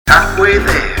halfway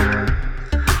there.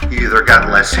 You either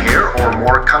got less hair or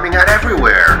more coming out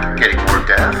everywhere. Getting more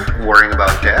death, worrying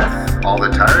about death. All the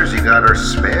tires you got are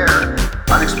spare.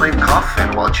 Unexplained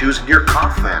coughing while choosing your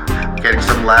coffin. Getting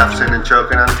some laughs in and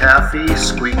choking on taffy.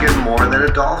 Squeaking more than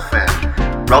a dolphin.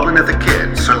 Rubbing at the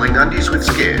kids, circling undies with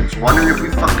skids. Wondering if we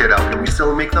fucked it up and we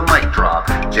still make the mic drop.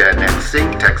 Gen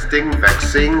Xing, texting,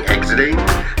 vexing, exiting.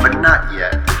 But not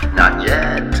yet, not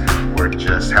yet. We're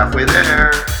just halfway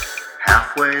there.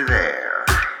 Halfway there.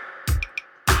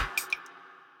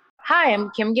 Hi,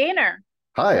 I'm Kim Gaynor.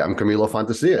 Hi, I'm Camilo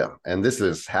Fantasia, and this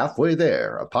is Halfway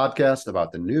There, a podcast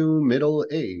about the new middle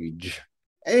age.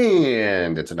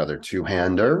 And it's another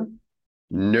two-hander.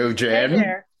 No Jen.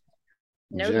 Hey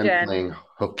no Jen. Playing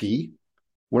hooky.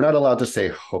 We're not allowed to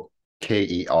say hook,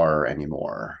 K-E-R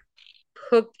anymore.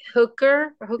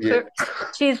 Hooker. Yeah.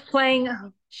 She's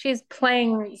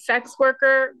playing sex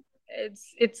worker.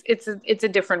 It's a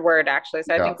different word actually.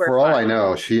 So I think we're for fine. all I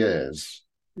know, she is.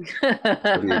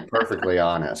 To be perfectly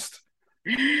honest.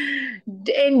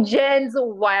 In Jen's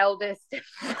wildest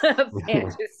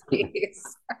fantasies.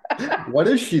 What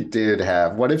if she did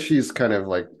have? What if she's kind of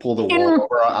like pulled the wool over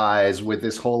her eyes with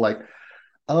this whole like,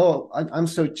 oh, I'm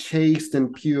so chaste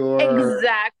and pure.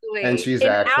 Exactly. And she's in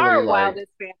actually our like,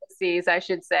 wildest fantasies, I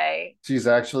should say. She's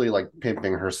actually like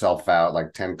pimping herself out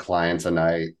like 10 clients a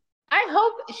night. I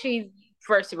hope she,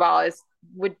 first of all,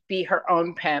 would be her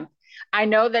own pimp. I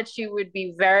know that she would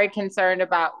be very concerned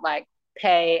about like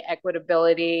pay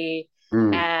equitability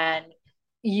and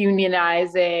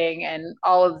unionizing and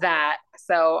all of that.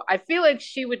 So I feel like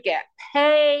she would get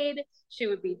paid. She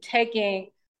would be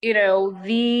taking,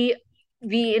 the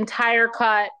entire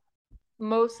cut,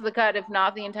 most of the cut, if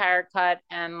not the entire cut,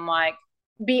 and like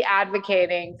be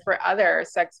advocating for other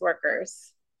sex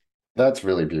workers. That's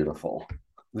really beautiful.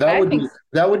 That would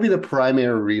be the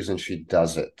primary reason she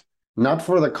does it. Not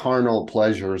for the carnal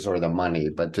pleasures or the money,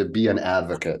 but to be an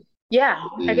advocate. Yeah,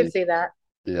 I could see that.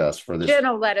 Yes, for this. Jen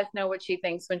will let us know what she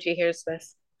thinks when she hears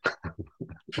this.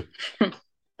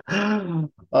 And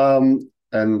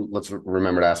let's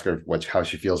remember to ask her how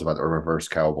she feels about a reverse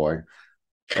cowboy.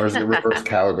 Or is it reverse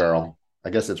cowgirl? I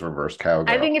guess it's reverse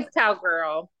cowgirl. I think it's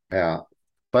cowgirl. Yeah.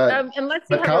 But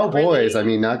cowboys,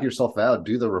 knock yourself out.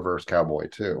 Do the reverse cowboy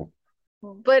too.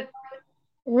 But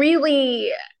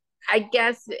really, I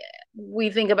guess we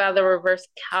think about the reverse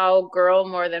cowgirl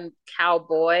more than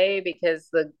cowboy because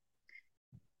of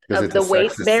the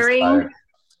weight bearing. Society.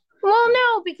 Well,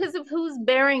 no, because of who's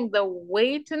bearing the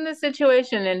weight in the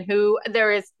situation and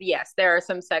there are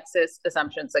some sexist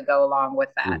assumptions that go along with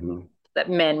that. Mm-hmm. That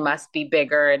men must be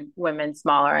bigger and women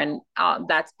smaller, and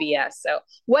that's BS. So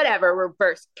whatever,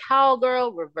 reverse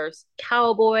cowgirl, reverse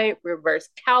cowboy, reverse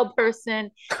cow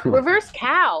person, reverse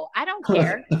cow. I don't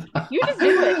care. You just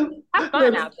do it. Have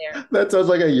fun out there. That sounds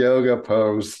like a yoga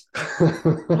pose.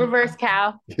 Reverse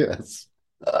cow. Yes.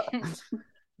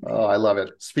 Oh, I love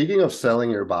it. Speaking of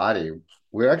selling your body,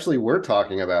 we're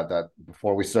talking about that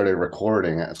before we started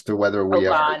recording as to whether we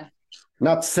are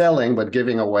not selling, but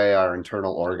giving away our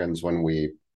internal organs when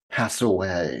we pass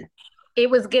away.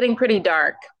 It was getting pretty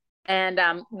dark. And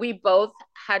we both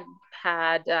had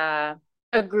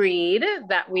agreed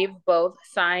that we've both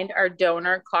signed our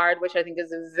donor card, which I think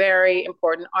is very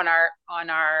important on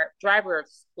our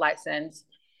driver's licenses.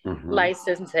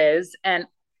 And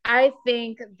I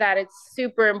think that it's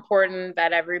super important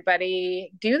that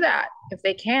everybody do that if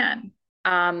they can.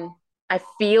 I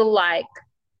feel like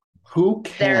who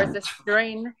can't? There's a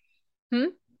strain.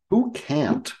 Who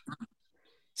can't?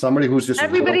 Somebody who's just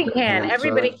everybody can.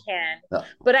 Yeah.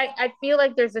 But I feel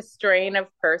like there's a strain of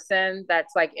person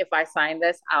that's like, if I sign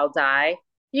this, I'll die.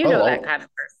 That kind of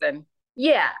person.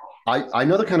 Yeah. I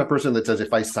know the kind of person that says,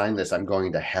 if I sign this, I'm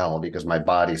going to hell because my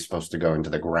body's supposed to go into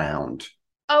the ground.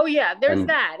 Oh, yeah, there's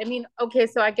that. Okay,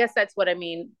 so I guess that's what I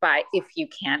mean by if you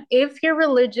can. If your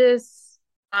religious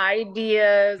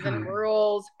ideas and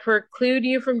rules preclude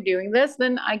you from doing this,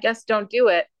 then I guess don't do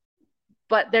it.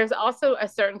 But there's also a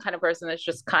certain kind of person that's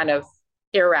just kind of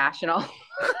irrational.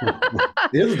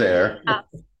 Is there?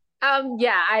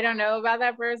 Yeah, I don't know about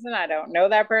that person. I don't know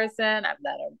that person.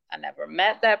 I never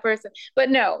met that person. But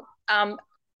no,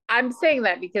 I'm saying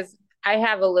that because I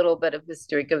have a little bit of the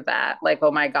streak of that. Like,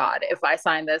 oh my God, if I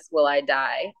sign this, will I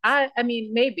die? I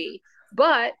mean, maybe.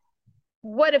 But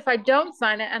what if I don't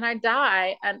sign it and I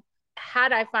die? And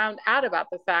had I found out about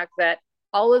the fact that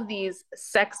all of these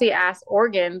sexy ass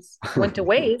organs went to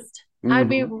waste, I'd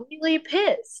be really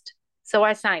pissed. So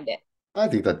I signed it. I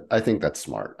think that's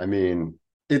smart.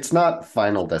 It's not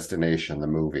Final Destination, the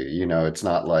movie. It's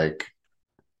not like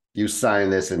you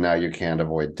sign this and now you can't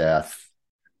avoid death.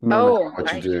 No matter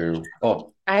what you do.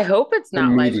 Oh, I hope it's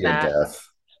not like Immediate that. death.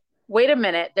 Wait a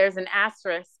minute. There's an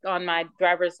asterisk on my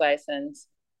driver's license.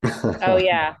 Oh,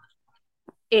 yeah.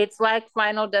 It's like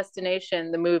Final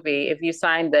Destination, the movie. If you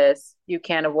sign this, you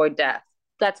can't avoid death.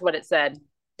 That's what it said.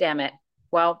 Damn it.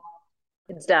 Well,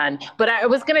 it's done. But I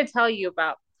was going to tell you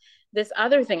about this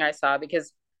other thing I saw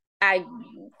because I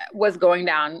was going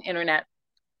down internet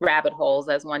rabbit holes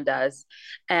as one does.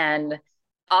 And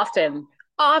often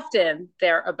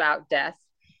they're about death.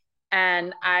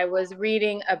 And I was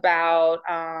reading about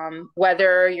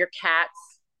whether your cats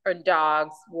or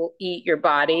dogs will eat your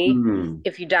body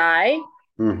if you die.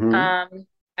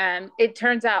 And it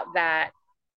turns out that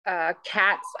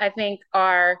cats, I think,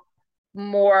 are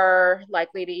more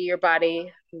likely to eat your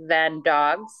body than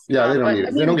dogs. Yeah,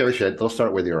 they don't give a shit. They'll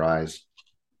start with your eyes.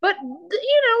 But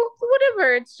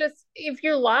whatever. It's just if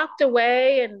you're locked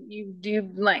away and you do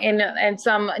like in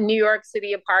some New York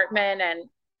City apartment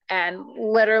and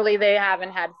literally they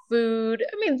haven't had food.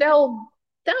 I mean, they'll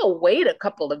wait a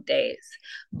couple of days.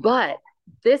 But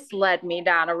this led me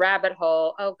down a rabbit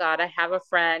hole. Oh God, I have a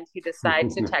friend who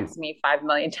decides to text me 5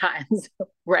 million times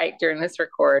right during this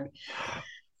record.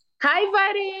 Hi,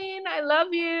 Vadim, I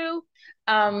love you.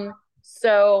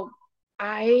 So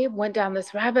I went down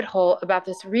this rabbit hole about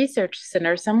this research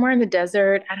center somewhere in the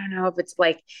desert. I don't know if it's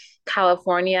like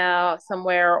California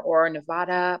somewhere or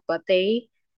Nevada, but they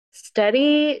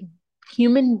study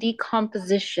human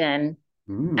decomposition.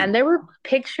 And there were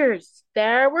pictures.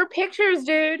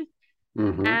 Dude.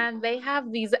 And they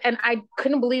have these, and I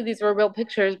couldn't believe these were real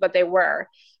pictures, but they were.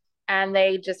 And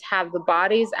they just have the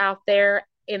bodies out there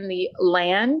in the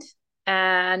land,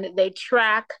 and they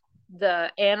track the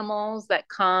animals that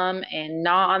come and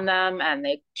gnaw on them, and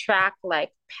they track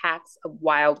like packs of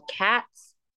wild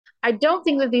cats. I don't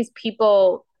think that these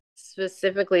people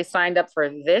specifically signed up for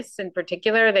this in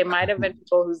particular. They might have been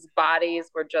people whose bodies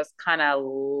were just kind of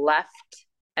left,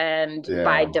 and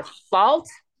by default,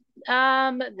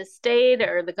 the state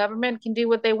or the government can do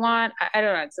what they want. I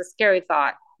don't know. It's a scary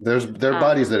thought. There are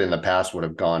bodies that in the past would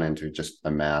have gone into just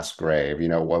a mass grave. You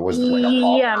know, what was it,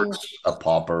 like a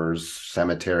pauper's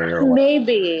cemetery or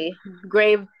maybe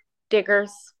grave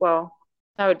diggers. Well,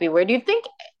 that would be weird. You'd think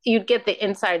you'd get the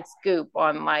inside scoop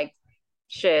on like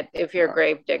shit if you're a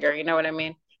grave digger. You know what I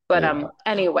mean? But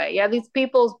anyway, these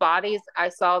people's bodies. I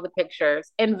saw the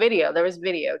pictures and video. There was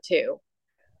video too,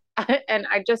 and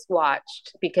I just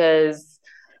watched because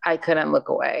I couldn't look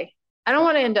away. I don't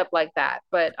want to end up like that,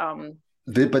 but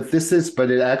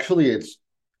it's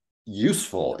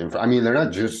useful. I mean, they're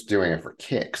not just doing it for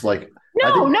kicks. Like,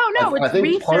 no. I think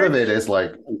research. Part of it is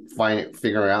like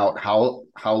figuring out how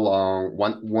long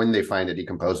when they find a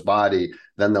decomposed body,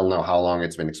 then they'll know how long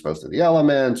it's been exposed to the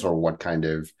elements or what kind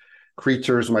of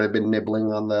creatures might have been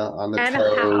nibbling on the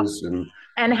toes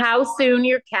and how soon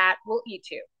your cat will eat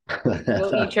you.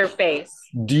 Will eat your face.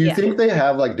 Do you think they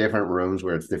have like different rooms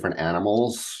where it's different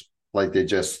animals? Like they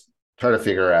just try to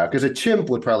figure out, because a chimp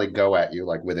would probably go at you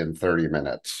like within 30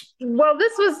 minutes. Well,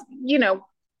 this was,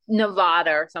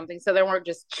 Nevada or something. So there weren't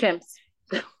just chimps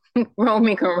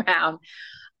roaming around.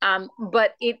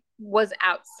 But it was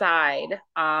outside.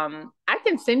 I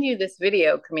can send you this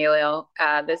video, Camilo,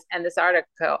 this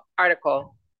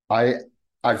article.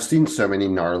 I've seen so many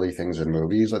gnarly things in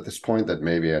movies at this point that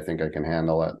maybe I think I can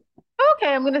handle it.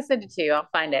 Okay, I'm going to send it to you. I'll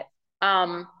find it.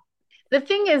 The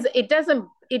thing is, it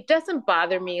doesn't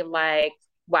bother me like,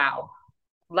 wow,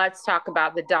 let's talk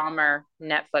about the Dahmer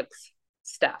Netflix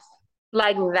stuff.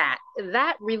 Like that.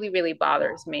 That really, really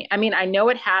bothers me. I mean, I know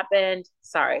it happened.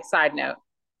 Sorry, side note.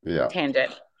 Yeah.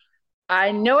 Tangent.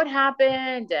 I know it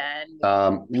happened,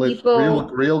 and people...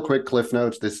 real quick cliff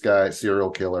notes. This guy, serial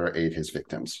killer, ate his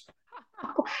victims.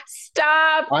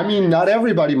 Stop. I mean, not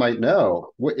everybody might know.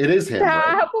 It is him.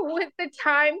 Stop with the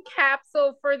time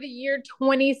capsule for the year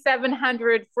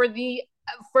 2700 for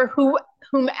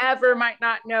whomever might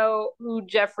not know who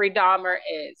Jeffrey Dahmer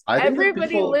is.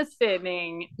 Everybody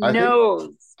listening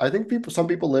knows. I think some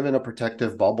people live in a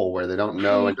protective bubble where they don't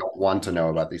know and don't want to know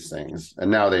about these things.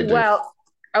 And now they do. Well,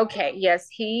 okay. Yes,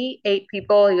 he ate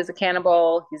people. He was a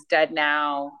cannibal. He's dead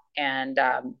now. And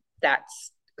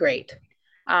that's great.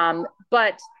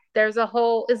 But there's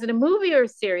is it a movie or a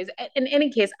series? In any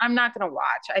case, I'm not going to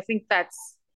watch. I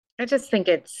just think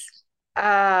it's,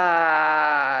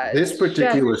 this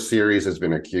particular series has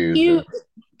been accused of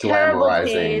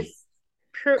glamorizing,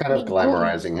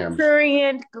 glamorizing him.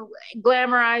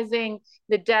 Glamorizing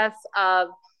the deaths of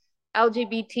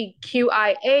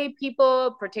LGBTQIA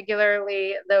people,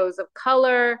 particularly those of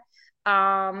color.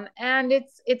 And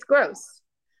it's gross.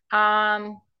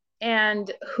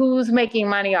 And who's making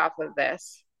money off of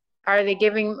this? Are they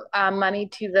giving money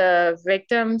to the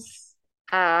victims?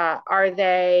 Are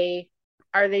they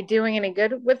doing any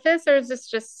good with this, or is this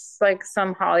just like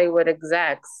some Hollywood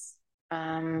execs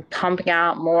pumping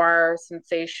out more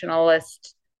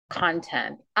sensationalist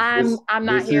content? I'm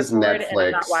not this here is for it, and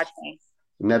I'm not Netflix. watching.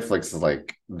 Netflix is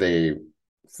like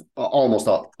almost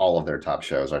all of their top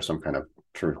shows are some kind of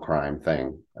true crime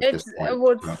thing at this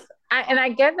point. And I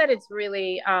get that it's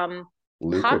really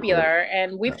popular,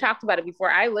 and we've talked about it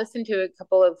before. I listened to a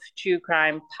couple of true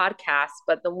crime podcasts,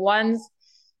 but the ones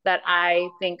that I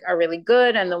think are really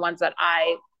good and the ones that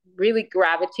I really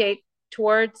gravitate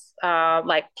towards,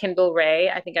 like Kendall Ray,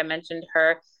 I think I mentioned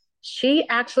her. She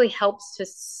actually helps to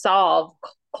solve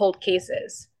cold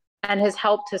cases and has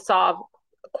helped to solve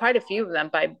quite a few of them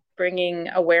by bringing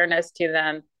awareness to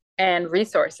them and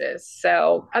resources.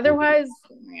 So otherwise,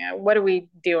 what are we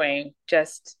doing?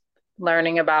 Just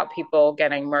learning about people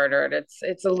getting murdered.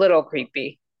 It's a little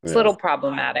creepy. It's a little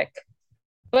problematic.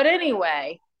 But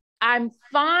anyway, I'm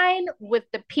fine with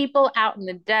the people out in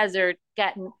the desert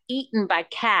getting eaten by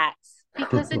cats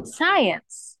because it's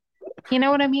science. You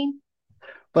know what I mean?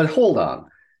 But hold on.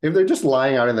 If they're just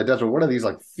lying out in the desert, what are these,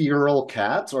 like feral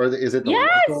cats, or is it the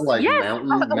local, like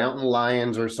mountain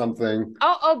lions or something?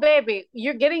 Oh, baby,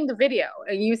 you're getting the video,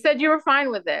 and you said you were fine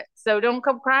with it, so don't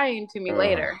come crying to me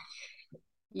later.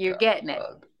 You're getting it.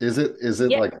 Is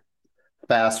it like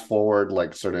fast forward,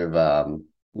 like sort of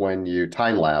when you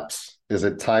time lapse? Is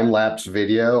it time lapse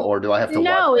video, or do I have to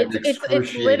watch an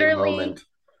excruciating moment?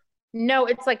 No,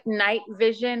 it's like night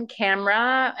vision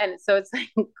camera. And so it's like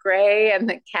gray and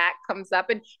the cat comes up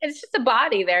and it's just a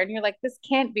body there. And you're like, this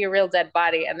can't be a real dead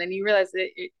body. And then you realize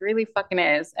it really fucking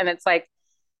is. And it's like,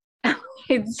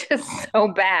 it's just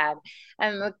so bad.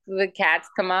 And the cats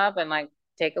come up and like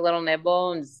take a little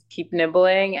nibble and just keep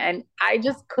nibbling. And I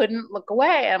just couldn't look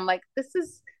away. I'm like, this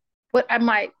is what am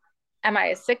I a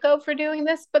sicko for doing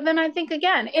this? But then I think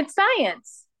again, it's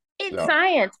science. It's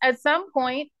science. At some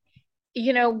point,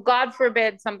 God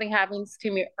forbid something happens to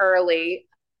me early.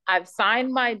 I've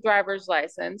signed my driver's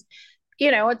license.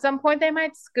 At some point they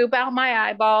might scoop out my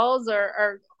eyeballs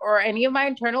or any of my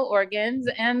internal organs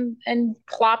and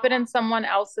plop it in someone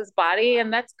else's body.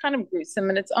 And that's kind of gruesome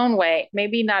in its own way.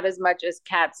 Maybe not as much as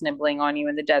cats nibbling on you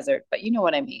in the desert, but you know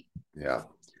what I mean. Yeah.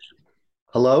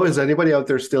 Hello, is anybody out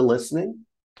there still listening?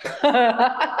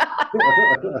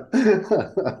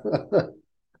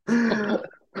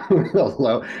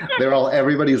 Hello.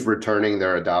 Everybody's returning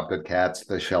their adopted cats to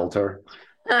the shelter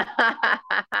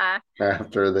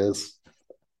after this.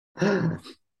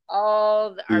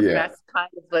 All our best kind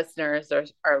of listeners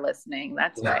are listening.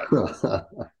 That's right.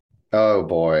 Oh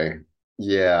boy.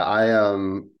 Yeah, I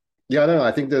don't know.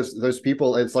 I think those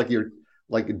people, it's like you're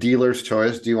like dealer's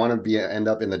choice. Do you want to end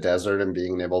up in the desert and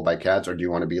being nibbled by cats, or do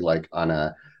you want to be like on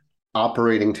a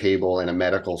operating table in a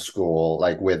medical school,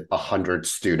 like with 100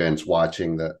 students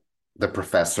watching the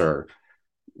professor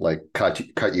like cut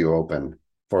you open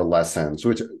for lessons?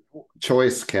 Which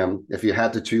choice, Kim, if you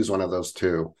had to choose one of those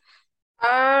two?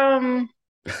 The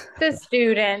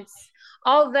students.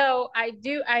 Although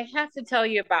I have to tell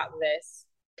you about this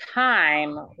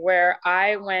time where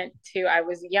I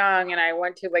was young and I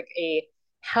went to like a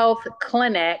health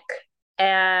clinic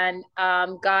and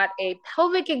got a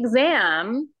pelvic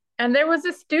exam. And there was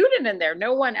a student in there.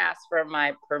 No one asked for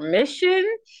my permission.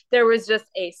 There was just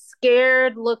a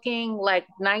scared looking like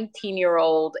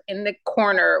 19-year-old in the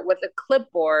corner with a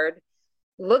clipboard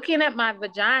looking at my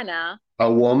vagina.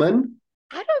 A woman?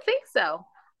 I don't think so.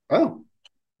 Oh.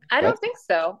 I don't think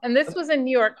so. And this was in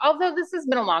New York, although this has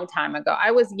been a long time ago.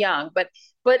 I was young, but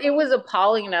it was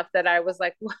appalling enough that I was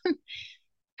like,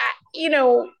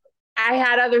 I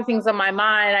had other things on my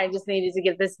mind. I just needed to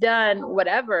get this done,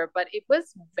 whatever. But it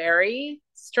was very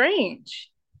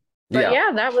strange. But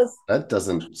that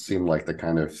doesn't seem like the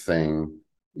kind of thing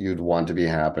you'd want to be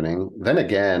happening. Then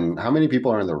again, how many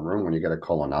people are in the room when you get a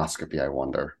colonoscopy, I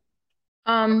wonder?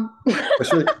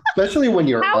 Especially when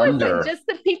you're under. Just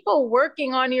the people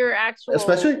working on your actual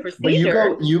procedure.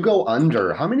 But you go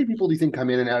under. How many people do you think come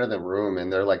in and out of the room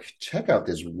and they're like, check out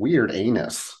this weird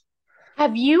anus?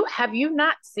 Have you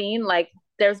not seen, like,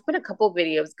 there's been a couple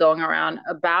videos going around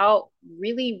about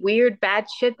really weird, bad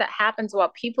shit that happens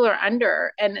while people are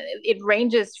under. And it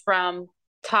ranges from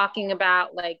talking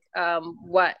about like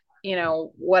what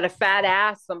a fat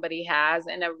ass somebody has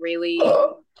in a really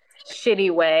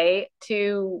shitty way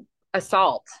to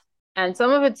assault. And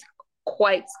some of it's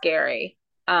quite scary.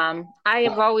 I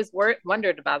have always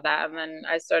wondered about that. And then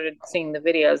I started seeing the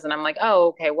videos and I'm like, oh,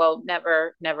 okay, well,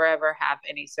 never ever have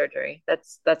any surgery.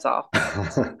 That's all.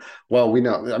 Well, we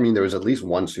know, I mean, there was at least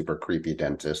one super creepy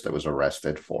dentist that was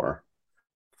arrested for.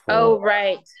 Oh,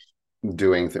 right.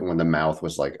 when the mouth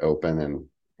was like open. And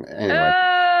anyway.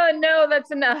 Oh no,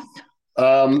 that's enough.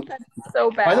 That's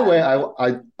so bad. By the way,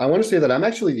 I want to say that I'm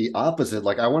actually the opposite.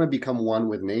 Like I want to become one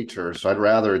with nature. So I'd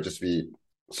rather just be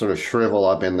sort of shrivel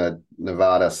up in the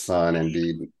Nevada sun and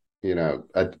be,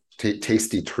 a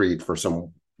tasty treat for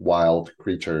some wild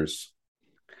creatures.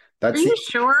 Are you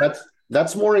sure?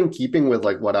 That's more in keeping with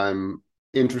like what I'm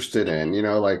interested in.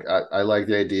 Like I like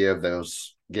the idea of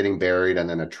those getting buried and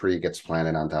then a tree gets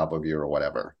planted on top of you or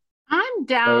whatever. I'm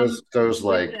down. Those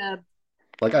like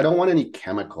I don't want any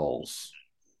chemicals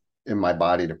in my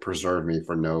body to preserve me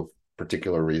for no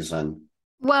particular reason.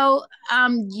 Well,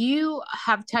 you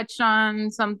have touched on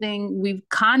something we've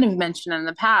kind of mentioned in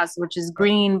the past, which is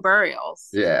green burials.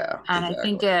 Yeah. And exactly. I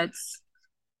think it's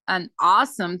an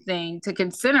awesome thing to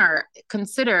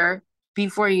consider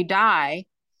before you die,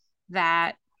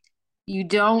 that you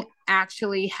don't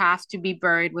actually have to be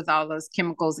buried with all those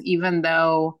chemicals, even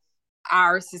though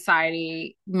our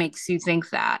society makes you think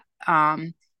that.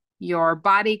 Your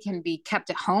body can be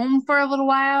kept at home for a little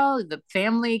while. The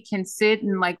family can sit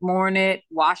and like mourn it,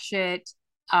 wash it.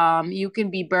 You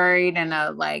can be buried in a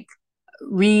like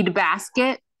reed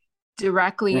basket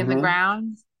directly in the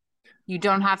ground. You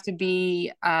don't have to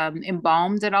be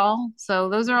embalmed at all. So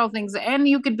those are all things. And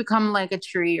you could become like a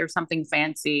tree or something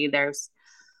fancy. There's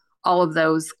all of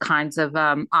those kinds of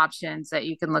options that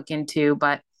you can look into.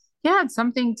 But yeah, it's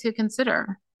something to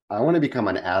consider. I want to become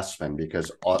an aspen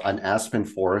because an aspen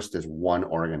forest is one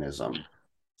organism.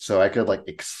 So I could like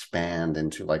expand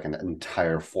into like an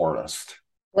entire forest.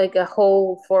 Like a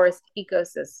whole forest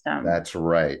ecosystem. That's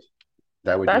right.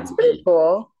 That's pretty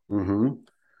cool. Mm-hmm.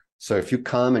 So if you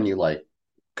come and you like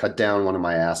cut down one of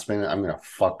my aspen, I'm going to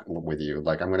fuck with you.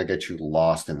 Like I'm going to get you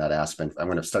lost in that aspen. I'm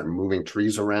going to start moving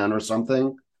trees around or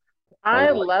something.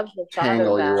 I love the thought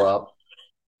tangle of that. You up.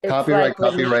 It's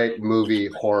copyright movie,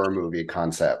 horror movie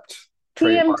concept.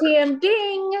 TM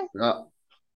ding.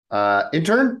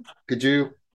 Intern, could you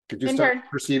start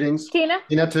proceedings? Tina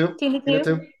too.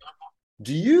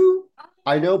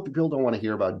 I know people don't want to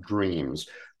hear about dreams,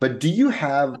 but do you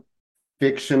have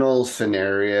fictional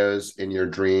scenarios in your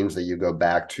dreams that you go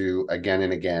back to again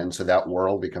and again so that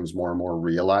world becomes more and more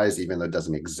realized even though it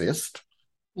doesn't exist?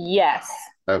 Yes.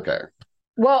 Okay.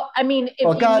 Well, I mean,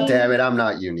 God damn it, I'm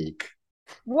not unique.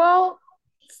 Well,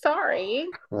 sorry.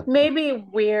 Maybe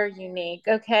we're unique.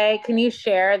 Okay. Can you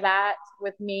share that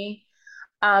with me?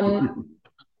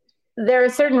 There are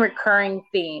certain recurring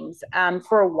themes.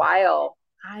 For a while,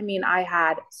 I mean, I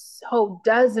had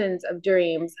dozens of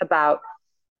dreams about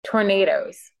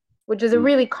tornadoes, which is a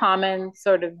really common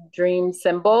sort of dream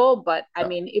symbol. But I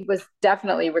mean, it was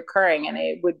definitely recurring, and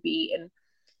it would be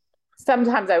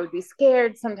sometimes I would be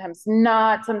scared, sometimes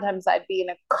not. Sometimes I'd be in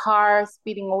a car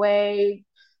speeding away,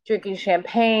 drinking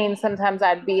champagne. Sometimes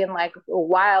I'd be in like a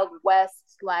Wild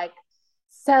West, like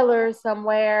cellar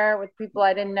somewhere with people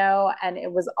I didn't know. And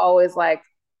it was always like,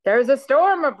 there's a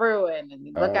storm of brewing. And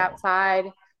you look outside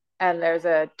and there's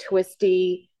a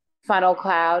twisty funnel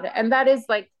cloud. And that is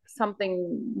like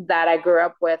something that I grew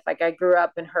up with. Like I grew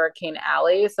up in Hurricane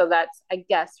Alley. So that's, I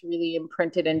guess, really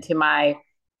imprinted into my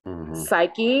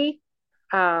psyche.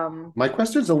 My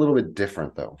question's a little bit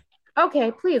different though.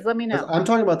 Okay, please let me know. I'm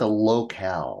talking about the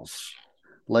locales.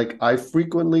 Like I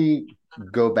frequently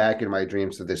go back in my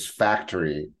dreams to this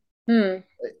factory that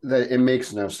it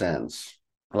makes no sense.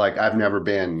 Like I've never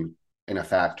been in a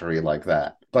factory like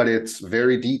that, but it's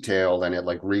very detailed and it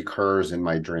like recurs in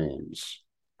my dreams.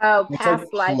 Oh, it's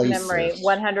past like life memory,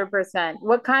 100%.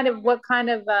 What kind of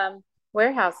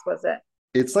warehouse was it?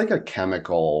 It's like a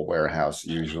chemical warehouse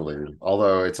usually,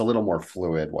 although it's a little more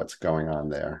fluid what's going on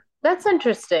there. That's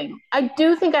interesting. I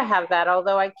do think I have that,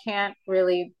 although I can't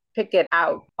really pick it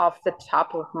out off the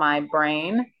top of my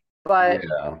brain. But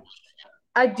yeah.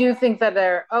 I do think that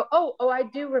I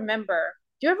do remember.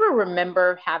 Do you ever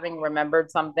remember having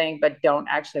remembered something but don't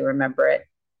actually remember it?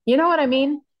 You know what I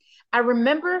mean? I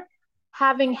remember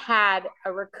having had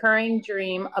a recurring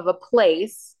dream of a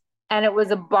place, and it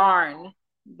was a barn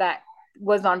that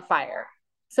was on fire.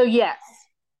 So yes,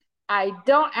 I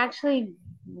don't actually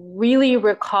really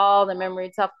recall the memory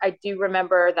itself. I do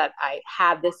remember that I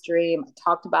had this dream. I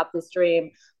talked about this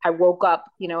dream. I woke up,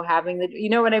 having you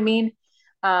know what I mean?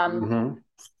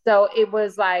 So it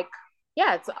was like,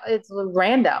 yeah, it's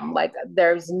random. Like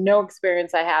there's no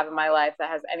experience I have in my life that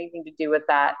has anything to do with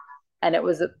that. And it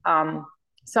was a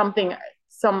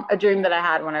dream that I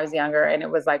had when I was younger, and it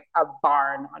was like a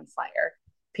barn on fire,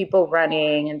 people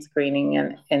running and screaming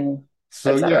and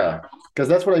so yeah, because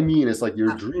that's what I mean. It's like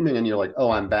you're dreaming and you're like,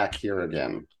 oh, I'm back here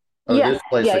again. Oh, this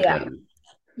place again.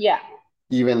 Yeah.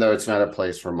 Even though it's not a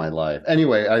place for my life.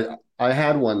 Anyway, I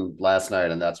had one last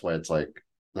night, and that's why it's like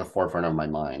the forefront of my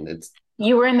mind. It's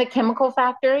You were in the chemical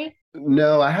factory?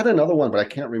 No, I had another one, but I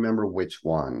can't remember which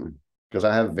one because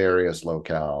I have various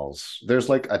locales. There's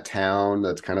like a town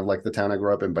that's kind of like the town I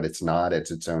grew up in, but it's not. It's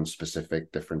its own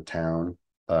specific different town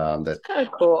that Kind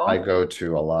of cool. I go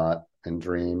to a lot in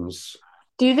dreams.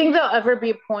 Do you think there'll ever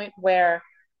be a point where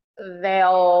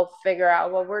they'll figure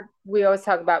out, well, we always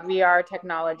talk about VR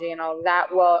technology and all of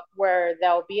that, well, where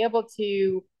they'll be able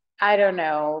to, I don't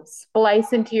know,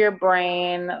 splice into your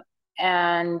brain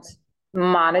and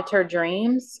monitor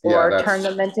dreams or turn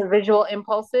them into visual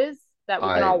impulses that we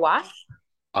can all watch?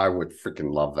 I would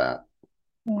freaking love that.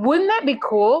 Wouldn't that be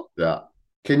cool? Yeah.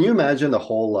 Can you imagine the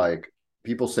whole, like,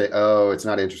 people say, oh, it's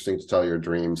not interesting to tell your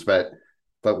dreams, but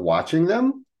watching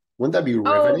them, wouldn't that be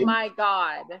riveting? Oh my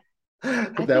God. I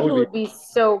think it would be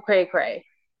so cray-cray.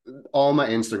 All my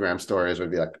Instagram stories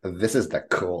would be like, this is the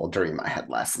cool dream I had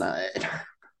last night.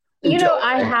 You know,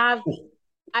 I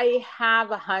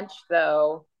have a hunch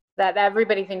though that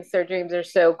everybody thinks their dreams are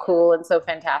so cool and so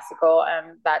fantastical,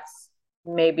 and that's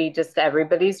maybe just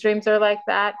everybody's dreams are like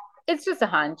that. It's just a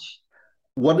hunch.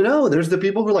 Well, no, there's the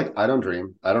people who are like, I don't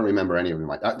dream. I don't remember any of them.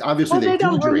 Like, obviously, they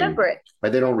don't dream, remember it,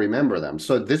 but they don't remember them.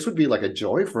 So this would be like a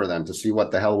joy for them to see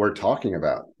what the hell we're talking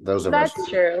about. Those of us. That's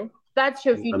true. That's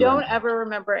true. If you don't ever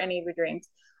remember any of your dreams,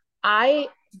 I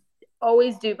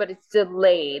always do, but it's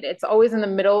delayed. It's always in the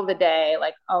middle of the day.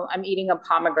 Like, oh, I'm eating a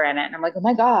pomegranate, and I'm like, oh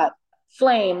my God,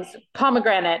 flames,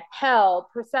 pomegranate, hell,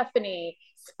 Persephone,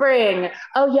 spring.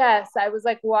 Oh yes, I was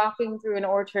like walking through an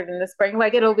orchard in the spring.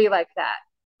 Like it'll be like that.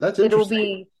 That's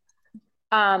interesting.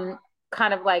 It'll be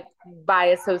kind of like by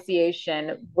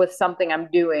association with something I'm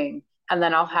doing, and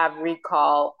then I'll have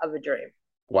recall of a dream.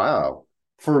 Wow.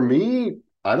 For me,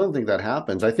 I don't think that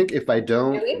happens. I think if I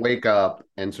don't wake up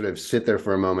and sort of sit there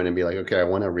for a moment and be like, okay, I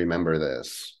want to remember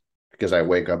this because I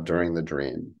wake up during the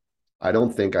dream, I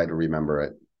don't think I'd remember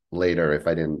it later if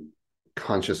I didn't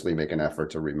consciously make an effort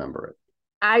to remember it.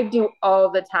 I do all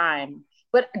the time.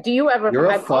 But do you ever? You're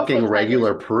a fucking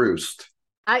regular Proust.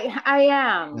 I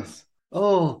am. Yes.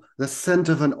 Oh, the scent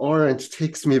of an orange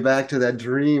takes me back to that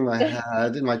dream I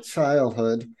had in my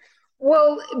childhood.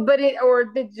 Well,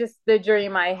 just the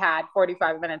dream I had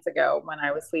 45 minutes ago when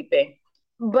I was sleeping.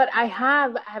 But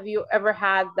have you ever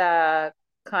had the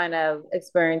kind of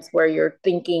experience where you're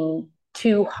thinking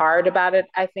too hard about it?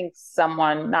 I think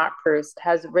someone, not Proust,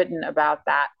 has written about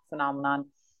that phenomenon.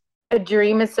 A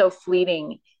dream is so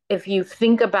fleeting. If you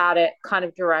think about it kind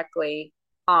of directly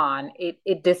on,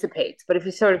 it dissipates. But if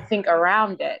you sort of think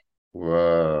around it,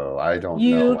 whoa, I don't know.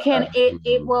 You can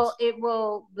it will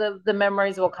the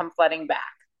memories will come flooding back.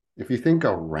 If you think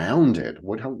around it,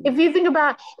 if you think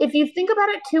about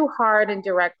it too hard and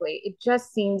directly, it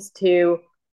just seems to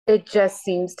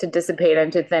dissipate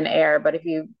into thin air. But if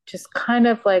you just kind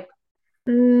of like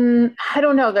I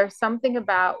don't know, there's something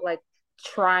about like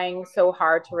trying so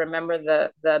hard to remember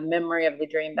the memory of the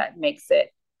dream that makes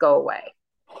it go away.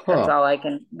 That's all I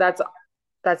can that's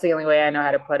the only way I know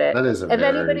how to put it. That is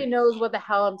anybody knows what the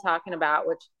hell I'm talking about,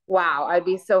 which wow, I'd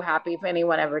be so happy if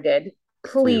anyone ever did.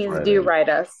 Please do write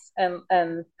us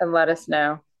and let us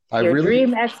know. Your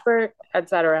dream expert,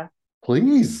 etc.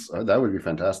 Please, that would be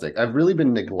fantastic. I've really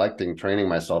been neglecting training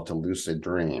myself to lucid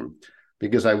dream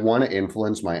because I want to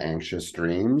influence my anxious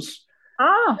dreams.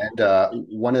 And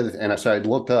so I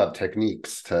looked up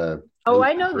techniques to. Oh,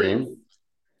 I know these.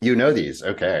 You know these,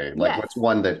 okay? Like, what's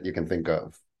one that you can think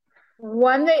of?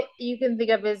 One that you can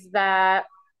think of is that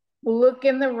look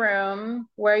in the room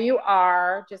where you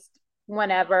are, just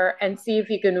whenever, and see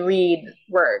if you can read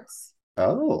words.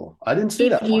 Oh, I didn't see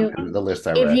that one in the list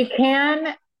I read. If you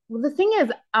can, well, the thing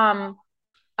is,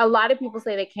 a lot of people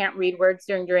say they can't read words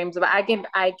during dreams, but I can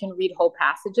read whole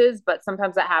passages, but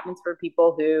sometimes that happens for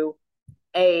people who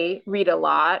read a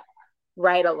lot,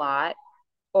 write a lot,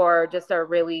 or just are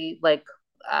really like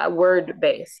word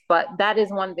based. But that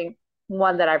is one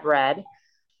that I've read.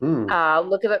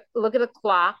 Look at the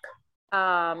clock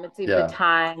and see if the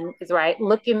time is right.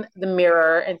 Look in the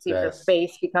mirror and see if your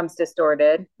face becomes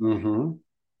distorted.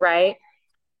 Right?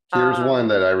 Here's one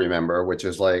that I remember, which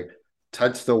is like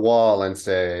touch the wall and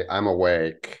say, I'm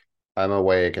awake,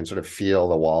 and sort of feel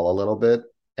the wall a little bit.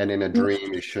 And in a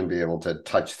dream, you shouldn't be able to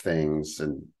touch things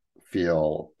and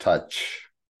feel touch.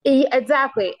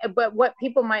 Exactly. But what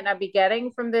people might not be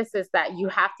getting from this is that you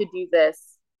have to do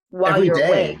this while you're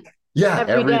awake. Yeah,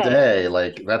 every day.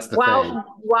 Like that's the thing.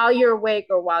 While you're awake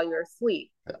or while you're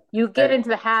asleep. Yeah. You get into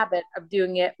the habit of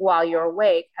doing it while you're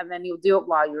awake, and then you'll do it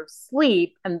while you're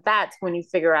asleep. And that's when you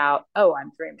figure out, oh,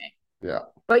 I'm dreaming. Yeah.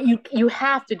 But you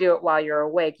have to do it while you're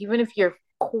awake. Even if you're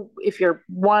if you're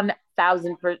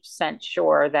 1000%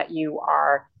 sure that you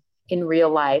are in real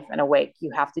life and awake,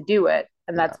 you have to do it.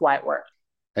 And that's why it works.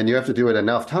 And you have to do it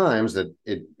enough times that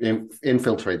it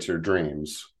infiltrates your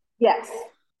dreams. Yes.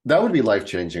 That would be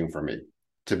life-changing for me,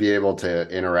 to be able to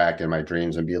interact in my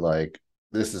dreams and be like,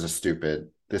 this is a stupid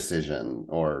decision,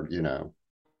 or,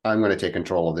 I'm going to take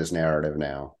control of this narrative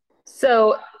now.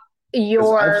 So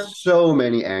I have so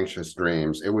many anxious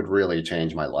dreams. It would really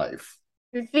change my life.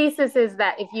 The thesis is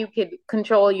that if you could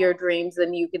control your dreams,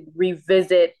 then you could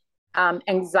revisit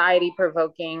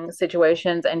anxiety-provoking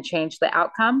situations and change the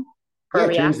outcome.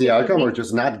 Change the outcome, or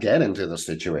just not get into the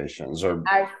situations, or,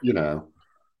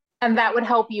 And that would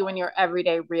help you in your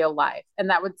everyday real life. And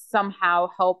that would somehow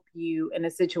help you in a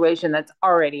situation that's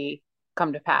already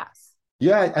come to pass.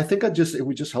 Yeah, I think it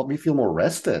would just help me feel more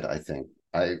rested, I think.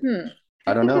 I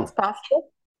don't know. It's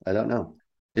possible. I don't know.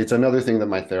 It's another thing that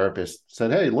my therapist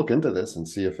said, hey, look into this and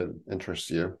see if it interests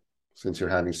you, since you're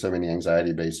having so many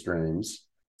anxiety-based dreams.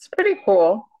 It's pretty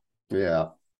cool. Yeah,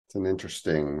 it's an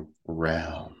interesting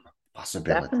realm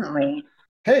possibility. Definitely.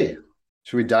 Hey,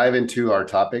 should we dive into our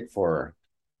topic for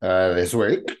this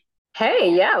week?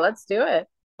 Hey, yeah, let's do it.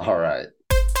 All right.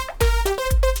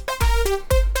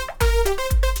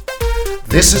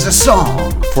 This is a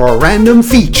song for a random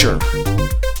feature.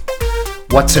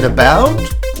 What's it about?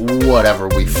 Whatever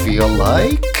we feel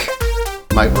like.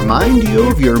 Might remind you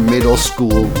of your middle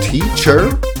school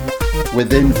teacher.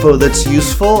 With info that's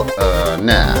useful?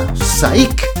 Nah,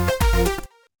 psych.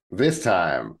 This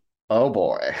time, oh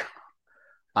boy,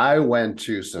 I went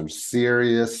to some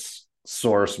serious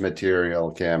source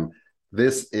material, Kim.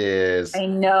 This is... I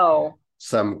know.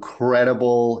 Some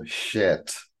credible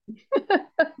shit.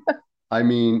 I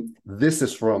mean, this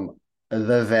is from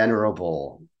the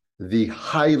venerable, the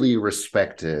highly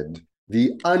respected,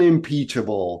 the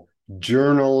unimpeachable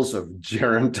Journals of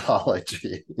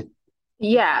Gerontology.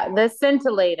 Yeah, the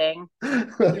scintillating,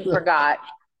 you forgot.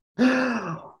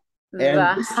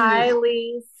 The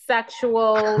highly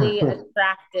sexually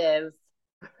attractive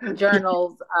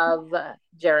Journals of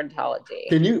Gerontology.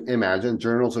 Can you imagine?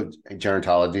 Journals of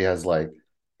Gerontology has like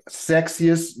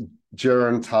sexiest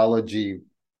gerontology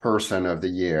person of the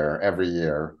year every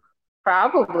year.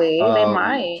 Probably. They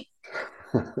might.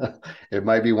 It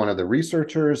might be one of the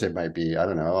researchers. It might be, I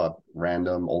don't know, a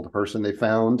random old person they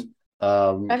found.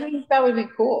 I think that would be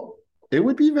cool. It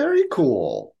would be very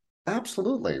cool.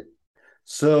 Absolutely.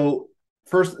 So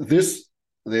first, this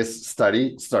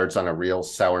study starts on a real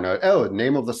sour note. Oh,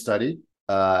 name of the study.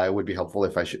 It would be helpful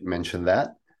if I should mention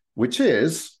that, which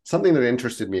is something that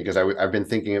interested me because I've been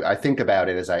thinking, I think about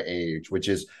it as I age, which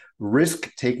is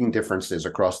risk-taking differences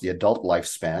across the adult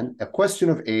lifespan, a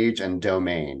question of age and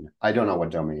domain. I don't know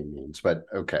what domain means, but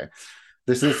okay.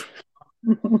 This is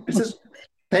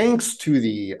thanks to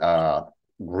the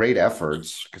great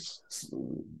efforts,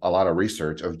 a lot of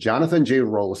research, of Jonathan J.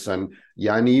 Rollason,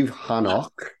 Yaniv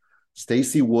Hanok,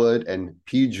 Stacy Wood, and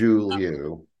Piju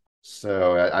Liu.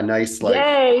 So a nice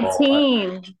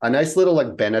team. A nice little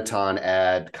Benetton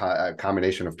ad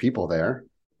combination of people there.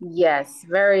 Yes,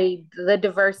 the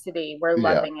diversity. We're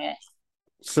loving it.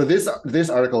 So this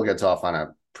article gets off on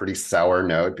a pretty sour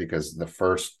note because the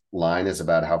first line is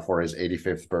about how for his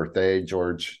 85th birthday,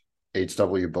 George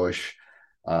H.W. Bush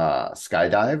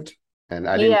skydived. And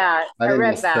I didn't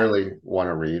necessarily want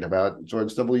to read about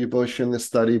George W. Bush in this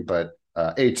study, but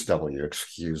H.W.,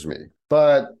 excuse me.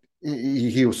 But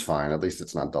he was fine. At least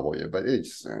it's not W, but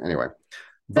it's anyway.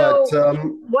 But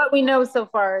what we know so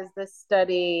far is this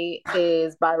study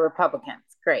is by Republicans.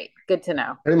 Great. Good to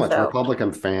know. Pretty much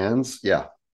Republican fans. Yeah.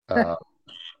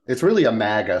 It's really a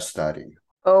MAGA study.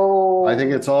 Oh, I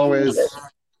think it's always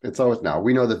now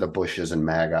we know that the Bushes and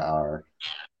MAGA are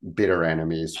bitter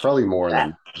enemies, probably more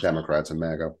than Democrats and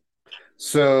MAGA.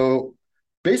 So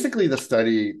basically the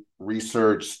study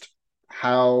researched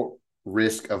how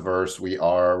risk averse we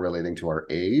are relating to our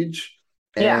age.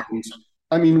 And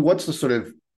I mean, what's the sort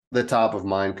of the top of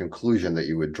mind conclusion that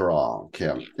you would draw,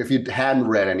 Kim, if you hadn't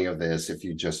read any of this, if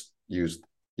you just used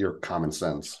your common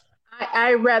sense?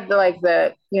 I read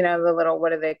the little, what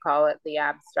do they call it? The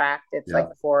abstract. It's like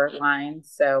 4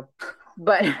 lines. So,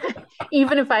 but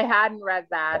even if I hadn't read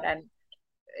that and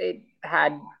it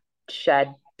had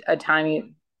shed a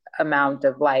tiny amount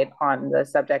of light on the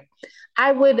subject,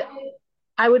 I would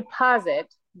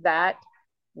posit that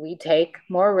we take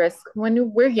more risk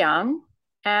when we're young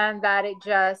and that it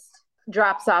just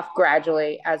drops off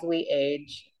gradually as we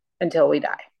age until we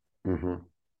die. Mm-hmm.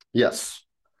 Yes.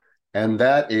 And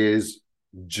that is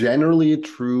generally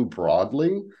true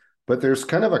broadly, but there's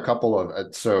kind of a couple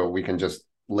of, so we can just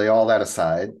lay all that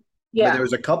aside. But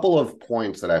there's a couple of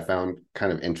points that I found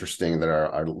kind of interesting that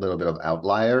are a little bit of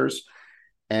outliers.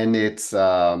 And it's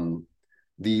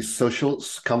the social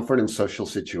comfort in social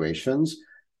situations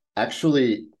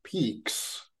actually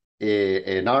peaks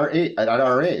at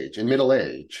our age, in middle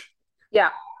age. Yeah.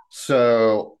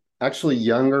 So actually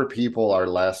younger people are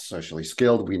less socially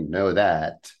skilled. We know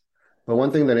that. But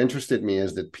one thing that interested me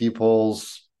is that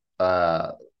people's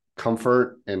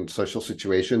comfort in social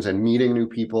situations and meeting new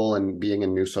people and being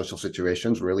in new social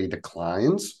situations really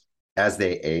declines as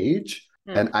they age.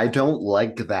 And I don't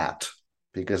like that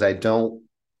because I don't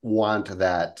want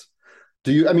that.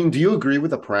 Do you agree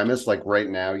with the premise? Like right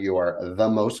now you are the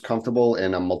most comfortable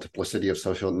in a multiplicity of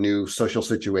new social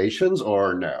situations,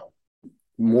 or no?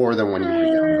 More than when you were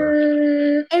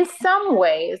younger? In some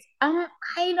ways. I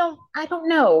don't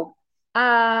know.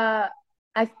 I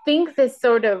think this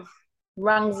sort of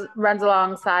runs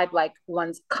alongside like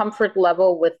one's comfort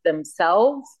level with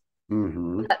themselves.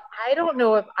 Mm-hmm. But I don't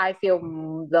know if I feel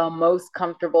the most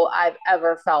comfortable I've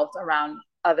ever felt around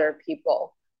other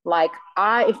people. Like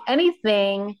if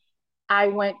anything, I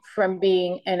went from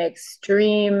being an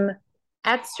extreme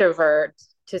extrovert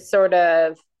to sort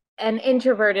of an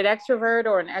introverted extrovert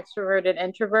or an extroverted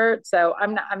introvert. So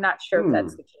I'm not sure if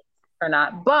that's the case or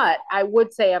not, but I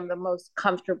would say I'm the most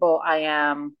comfortable I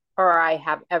am or I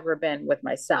have ever been with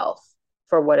myself,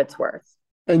 for what it's worth.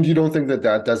 And you don't think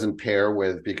that doesn't pair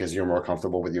with, because you're more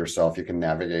comfortable with yourself, you can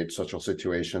navigate social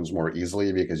situations more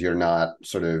easily because you're not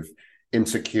sort of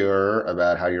insecure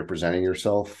about how you're presenting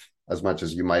yourself as much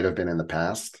as you might have been in the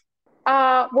past?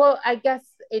 Well, I guess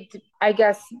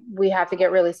we have to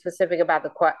get really specific about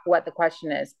what the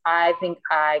question is. I think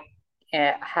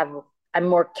I'm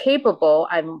more capable,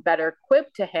 I'm better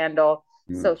equipped to handle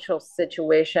social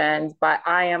situations, but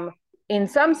I am in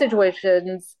some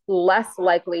situations less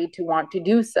likely to want to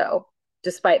do so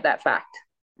despite that fact.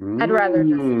 I'd rather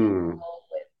just deal with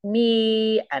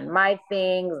me and my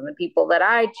things and the people that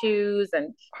I choose.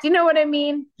 And do you know what I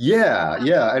mean? Yeah.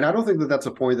 And I don't think that that's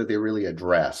a point that they really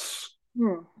address.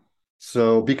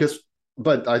 So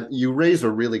you raise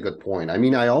a really good point. I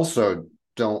mean, I also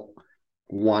don't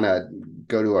want to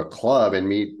go to a club and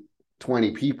meet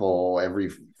 20 people every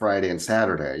Friday and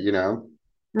Saturday,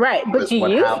 Right. But you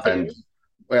used to.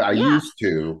 I used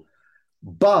to,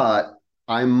 but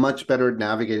I'm much better at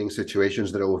navigating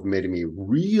situations that have made me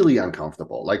really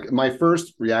uncomfortable. Like my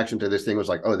first reaction to this thing was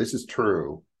like, oh, this is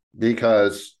true.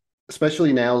 Because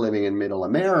especially now living in middle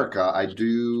America, I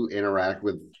do interact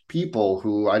with people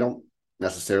who I don't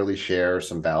necessarily share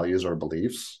some values or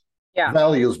beliefs. Yeah.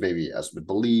 Values maybe, yes, but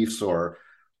beliefs or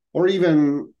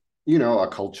even, a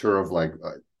culture of like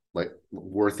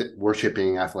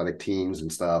worshiping athletic teams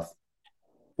and stuff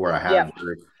where I have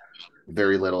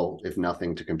very little, if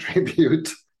nothing, to contribute.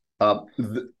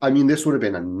 This would have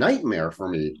been a nightmare for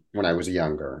me when I was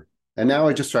younger. And now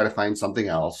I just try to find something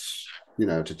else,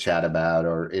 to chat about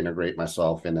or integrate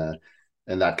myself in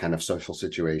that kind of social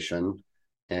situation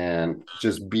and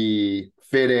just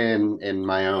fit in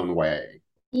my own way.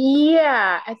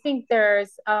 Yeah, I think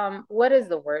there's what is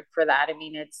the word for that? I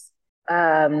mean, it's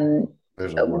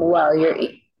there's a word. Well,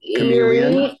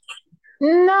 Chameleon?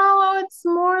 No, it's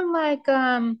more like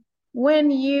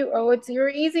when you're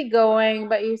easygoing,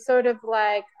 but you sort of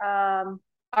like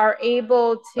are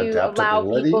able to allow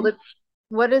people to.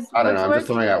 I don't know. I'm just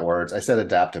throwing out words. I said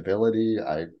adaptability.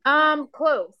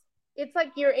 Close. It's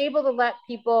like you're able to let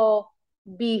people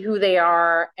be who they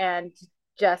are and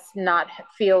just not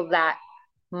feel that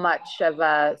much of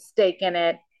a stake in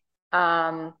it.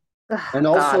 And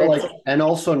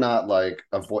also not like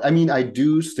avoid. I mean, I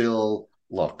do still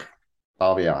look.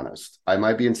 I'll be honest. I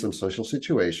might be in some social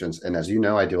situations, and as you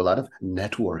know, I do a lot of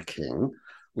networking.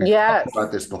 We've talked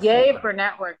about this before. Yay for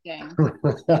networking.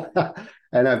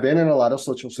 And I've been in a lot of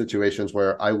social situations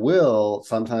where I will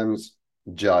sometimes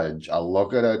judge. I'll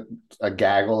look at a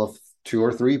gaggle of 2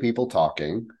 or 3 people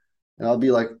talking, and I'll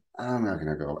be like, I'm not going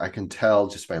to go. I can tell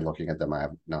just by looking at them, I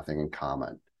have nothing in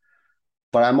common.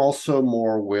 But I'm also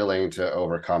more willing to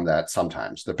overcome that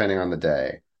sometimes, depending on the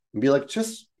day, and be like,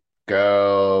 just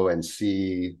go and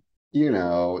see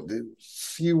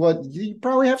what you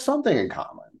probably have something in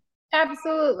common.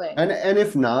 Absolutely. And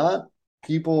if not,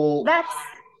 people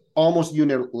almost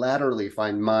unilaterally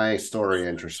find my story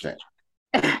interesting.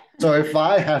 So if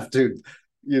I have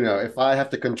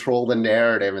to control the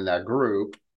narrative in that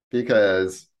group,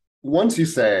 because once you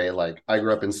say like I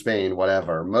grew up in Spain,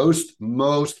 whatever,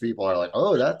 most people are like,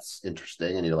 oh, that's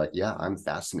interesting, and you're like, yeah, I'm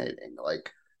fascinating.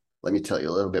 Like, let me tell you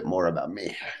a little bit more about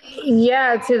me.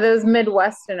 Yeah, to those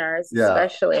Midwesterners,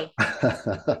 especially.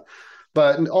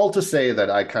 But all to say that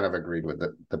I kind of agreed with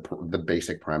the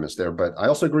basic premise there. But I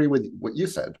also agree with what you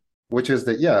said, which is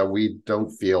that, yeah, we don't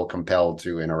feel compelled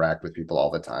to interact with people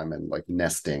all the time. And like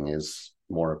nesting is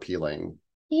more appealing.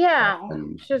 Yeah.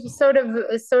 Just sort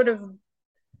of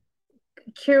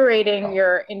curating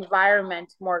your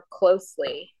environment more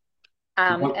closely.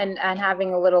 And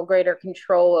having a little greater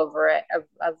control over it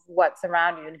of what's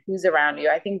around you and who's around you.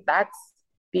 I think that's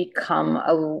become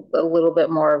a little bit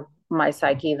more of my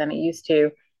psyche than it used to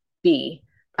be.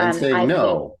 And saying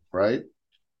no, right?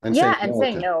 And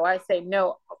saying no. I say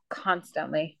no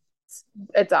constantly.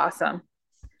 It's awesome.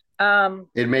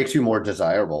 It makes you more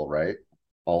desirable, right?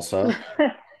 Also.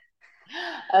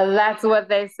 That's what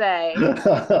they say.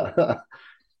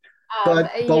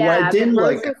 But what I didn't the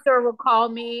grocery store will call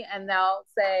me and they'll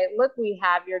say, "Look, we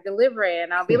have your delivery,"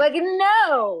 and I'll be like,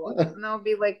 "No," and they'll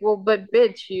be like, "Well, but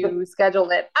bitch, you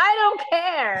scheduled it." I don't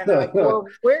care. And I'm like, well,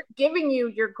 we're giving you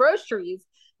your groceries.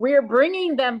 We are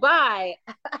bringing them by.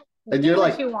 And you're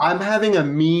like, I'm having a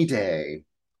me day.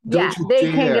 They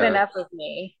can't get enough of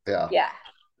me. Yeah.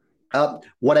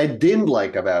 What I didn't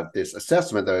like about this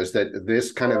assessment, though, is that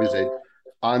this kind of is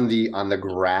on the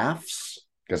graphs.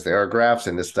 Because there are graphs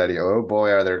in this study. Oh boy,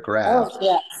 are there graphs! Oh,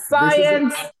 yeah.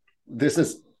 Science. This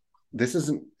is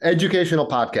an educational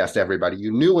podcast. Everybody,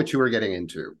 you knew what you were getting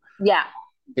into. Yeah,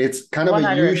 it's kind of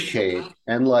 100. A U shape,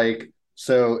 and like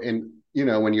so.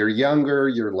 When you're younger,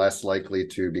 you're less likely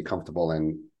to be comfortable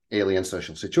in alien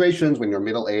social situations. When you're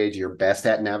middle age, you're best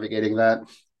at navigating that.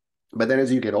 But then as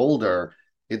you get older,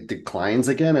 it declines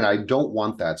again, and I don't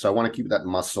want that. So I want to keep that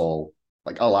muscle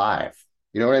like alive.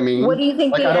 You know what I mean? What do you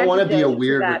think? Like, I don't want to be a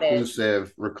weird,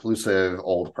 reclusive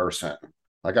old person.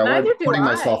 Like, I want to be putting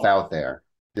myself out there.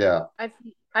 Yeah.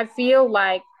 I feel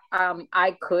like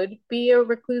I could be a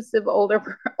reclusive old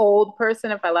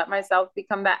person if I let myself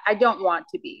become that. I don't want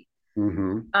to be.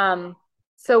 Mm-hmm.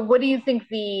 So what do you think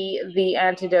the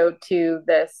antidote to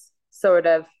this sort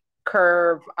of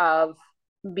curve of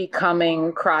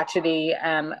becoming crotchety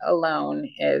and alone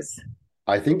is?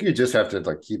 I think you just have to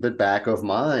like keep it back of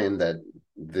mind that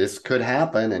this could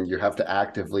happen and you have to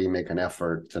actively make an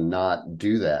effort to not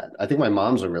do that. I think my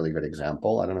mom's a really good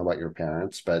example. I don't know about your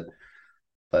parents, but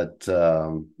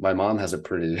my mom has a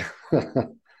pretty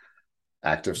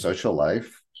active social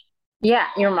life. Yeah,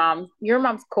 your mom's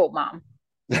cool mom.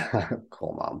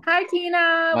 Cool mom. Hi,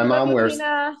 Tina.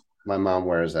 My mom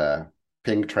wears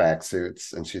pink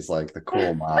tracksuits and she's like the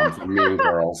cool mom from Mean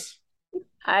Girls.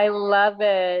 I love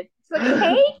it.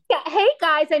 Like, hey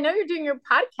guys, I know you're doing your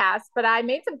podcast, but I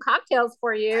made some cocktails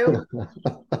for you.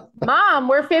 Mom,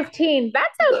 we're 15.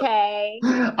 That's okay.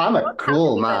 I'm a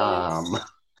cool mom.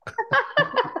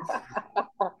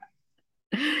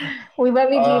 We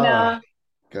love you, Gina.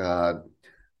 God.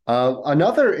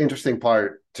 Another interesting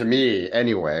part to me,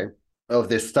 anyway, of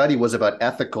this study was about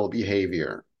ethical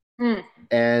behavior.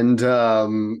 And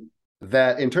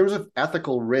that in terms of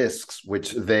ethical risks,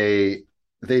 which they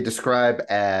describe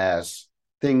as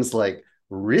things like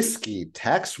risky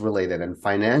tax-related and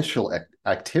financial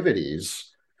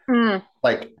activities,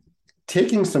 like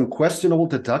taking some questionable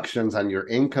deductions on your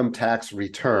income tax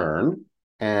return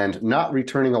and not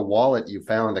returning a wallet you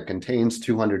found that contains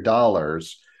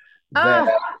 $200.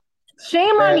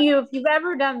 Shame on you if you've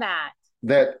ever done that.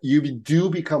 That you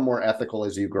do become more ethical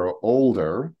as you grow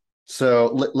older. So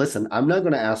listen, I'm not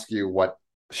going to ask you what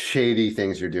shady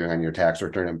things you're doing on your tax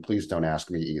return, and please don't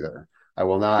ask me either. I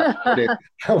will not I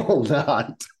will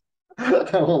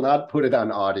not put it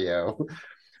on audio.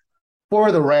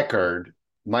 For the record,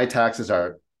 my taxes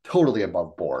are totally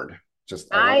above board.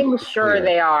 I'm sure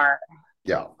they are.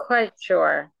 Yeah. Quite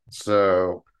sure.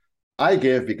 So I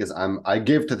give I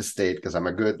give to the state because I'm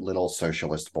a good little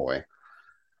socialist boy.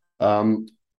 And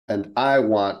I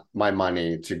want my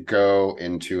money to go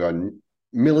into a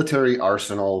military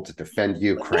arsenal to defend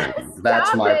Ukraine.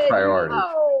 That's my priority.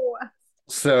 No.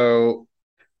 So,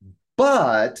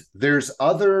 but there's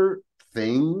other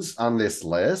things on this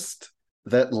list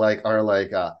that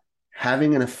are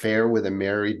having an affair with a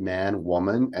married man,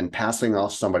 woman, and passing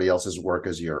off somebody else's work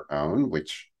as your own,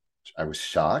 which I was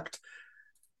shocked.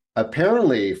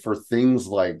 Apparently, for things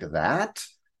like that,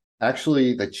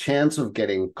 actually, the chance of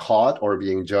getting caught or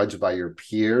being judged by your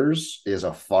peers is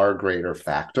a far greater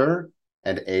factor,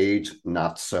 and age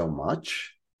not so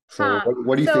much. So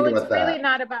what do you think about that? So it's really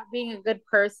not about being a good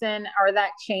person or that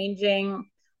changing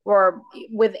or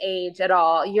with age at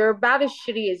all. You're about as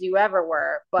shitty as you ever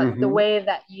were, but the way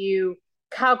that you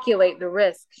calculate the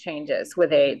risk changes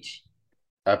with age.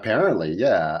 Apparently,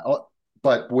 yeah.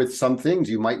 but with some things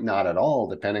you might not at all,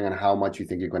 depending on how much you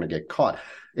think you're going to get caught.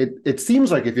 It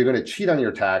seems like if you're going to cheat on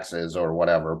your taxes or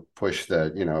whatever, push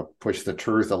the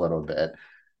truth a little bit,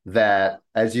 that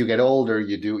as you get older,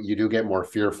 you do get more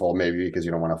fearful, maybe because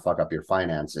you don't want to fuck up your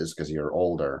finances because you're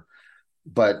older.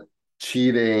 But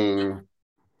cheating,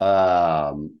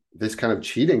 this kind of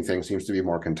cheating thing seems to be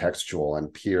more contextual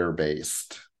and peer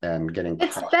based and getting.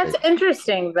 That's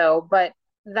interesting though, but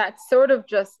that's sort of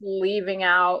just leaving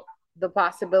out the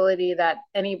possibility that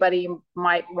anybody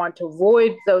might want to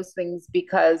avoid those things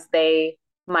because they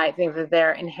might think that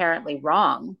they're inherently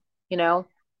wrong, you know.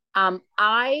 The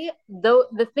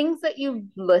things that you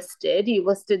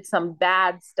listed some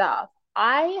bad stuff.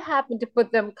 I happen to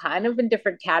put them kind of in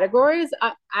different categories.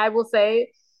 I will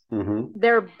say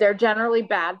they're generally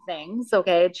bad things.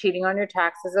 Okay, cheating on your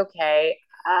taxes. Okay,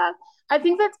 I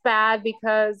think that's bad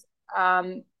because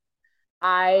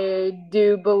I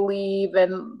do believe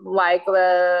in like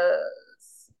the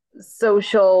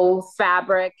social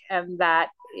fabric and that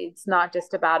it's not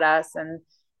just about us, and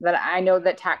that I know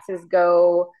that taxes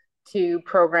go to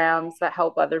programs that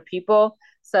help other people.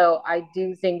 So I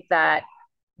do think that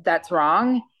that's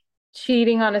wrong.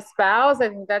 Cheating on a spouse, I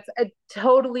think that's a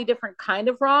totally different kind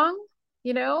of wrong,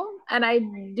 you know? And I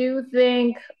don't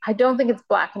think it's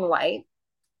black and white.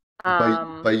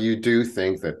 But you do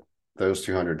think that those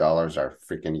 $200 are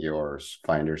freaking yours,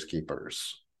 finders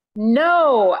keepers.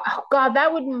 No, oh God,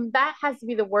 that has to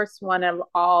be the worst one of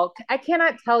all. I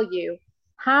cannot tell you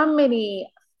how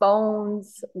many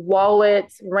phones,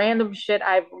 wallets, random shit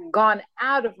I've gone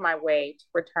out of my way to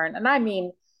return. And I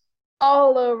mean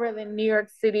all over the New York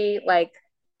City, like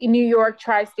New York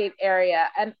tri-state area.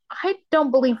 And I don't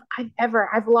believe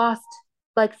I've lost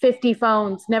like 50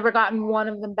 phones, never gotten one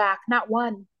of them back. Not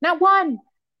one. Not one.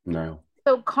 No.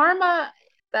 So karma,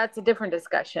 that's a different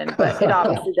discussion, but it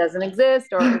obviously doesn't exist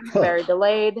or it's very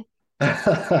delayed.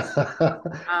 Because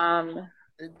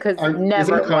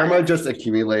never isn't karma just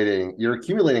accumulating? You're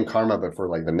accumulating karma, but for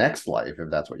like the next life, if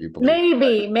that's what you believe.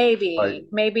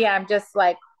 Maybe I'm just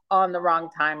like on the wrong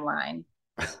timeline.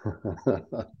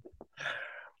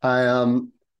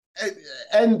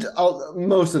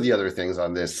 Most of the other things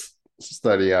on this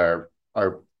study are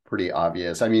pretty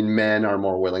obvious. I mean, men are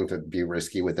more willing to be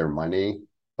risky with their money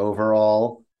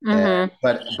overall.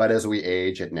 But as we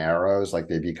age, it narrows. Like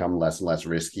they become less and less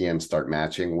risky and start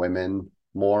matching women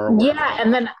more. Yeah,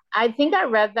 and then I think I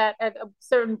read that at a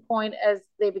certain point, as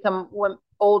they become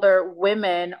older,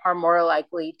 women are more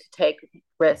likely to take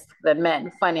risks than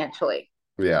men financially.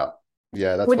 Yeah,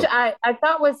 that's which I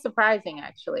thought was surprising,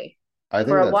 actually. I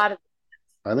think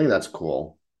that's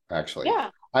cool, actually.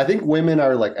 Yeah. I think women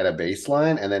are like at a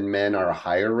baseline, and then men are a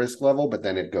higher risk level, but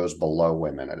then it goes below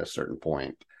women at a certain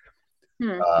point.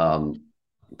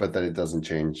 But then it doesn't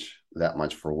change that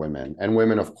much for women. And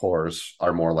women, of course,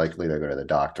 are more likely to go to the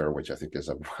doctor, which I think is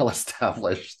a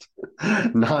well-established,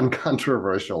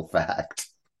 non-controversial fact.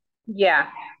 Yeah.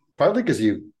 Probably because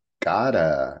you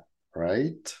gotta,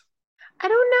 right? I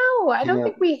don't know. I don't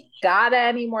think we gotta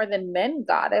any more than men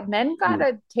gotta. Men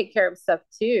gotta take care of stuff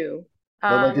too.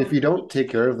 But like if you don't take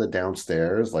care of the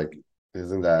downstairs, like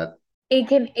isn't that it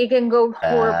can go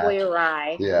horribly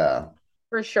awry. Yeah.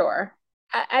 For sure.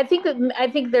 I think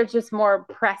there's just more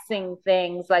pressing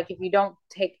things. Like if you don't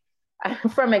take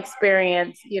from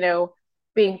experience, you know,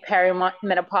 being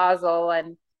perimenopausal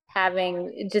and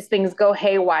having just things go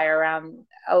haywire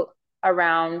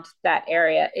around that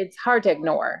area, it's hard to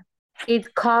ignore.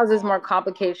 It causes more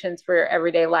complications for your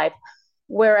everyday life.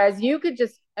 Whereas you could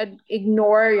just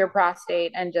ignore your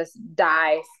prostate and just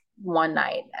die one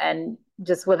night and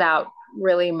just without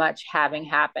really much having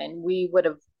happened. We would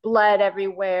have bled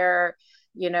everywhere,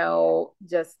 you know,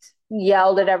 just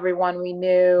yelled at everyone we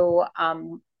knew,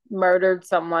 murdered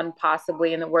someone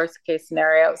possibly in the worst case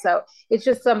scenario. So it's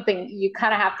just something you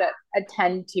kind of have to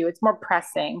attend to. It's more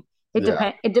pressing.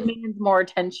 It demands more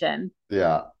attention.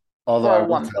 Yeah. Although I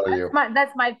will tell you,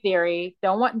 that's my theory.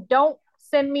 Don't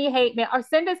send me hate mail, or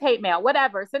send us hate mail,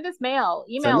 whatever. Send us mail,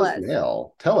 email us.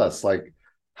 Mail. Tell us, like,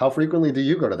 how frequently do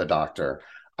you go to the doctor?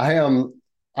 I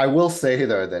will say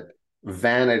though that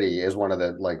vanity is one of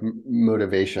the like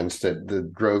motivations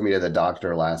that drove me to the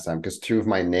doctor last time, because 2 of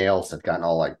my nails had gotten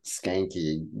all like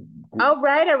skanky. Oh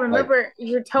right, I remember like,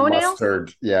 your toenails.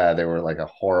 Mustard. Yeah, they were like a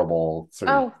horrible sort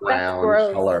of brown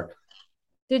color.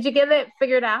 Did you get it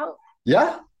figured out?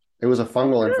 Yeah, it was a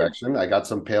fungal infection. I got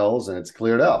some pills and it's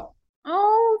cleared up.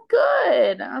 Oh,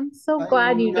 good. I'm so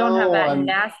glad you don't have that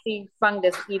nasty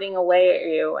fungus eating away at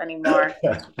you anymore.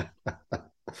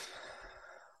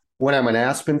 when I'm in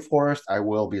aspen forest, I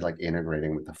will be like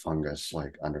integrating with the fungus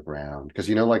like underground, because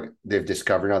like they've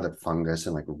discovered now that fungus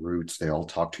and like roots, they all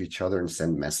talk to each other and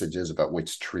send messages about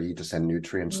which tree to send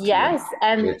nutrients to. Yes,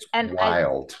 and it's and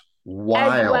wild. As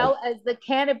well as the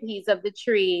canopies of the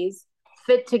trees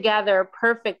fit together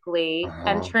perfectly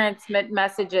and transmit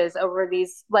messages over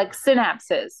these like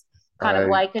synapses, kind of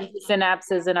likened to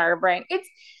synapses in our brain.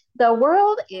 The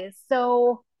world is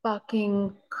so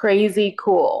fucking crazy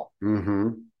cool.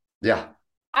 Yeah.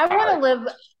 I want to live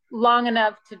long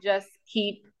enough to just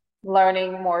keep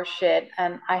learning more shit.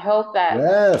 And I hope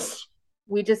that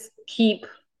we just keep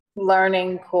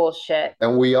learning cool shit.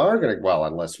 And we are going to, well,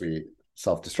 unless we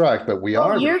self-destruct, but we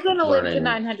are. You're going to live to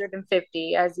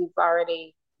 950, as you've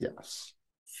already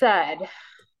said.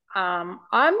 I'm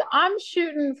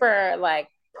shooting for like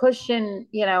pushing,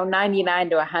 99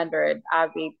 to 100.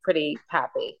 I'd be pretty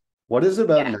happy. What is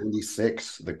about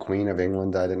 96? The Queen of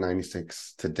England died in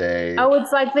 96 today. Oh,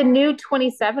 it's like the new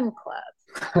 27 club.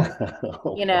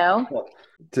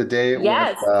 Today it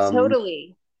was,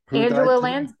 totally. Angela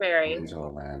Lansbury. Angela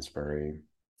Lansbury.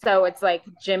 So it's like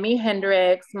Jimi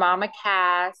Hendrix, Mama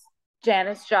Cass,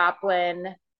 Janis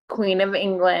Joplin, Queen of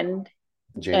England,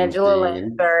 Angela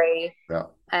Lansbury,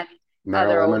 and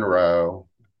Marilyn Monroe.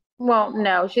 Well,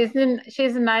 no, she's in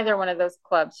neither one of those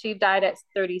clubs. She died at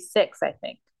 36, I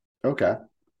think. Okay.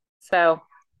 So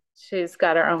she's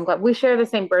got her own club. We share the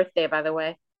same birthday, by the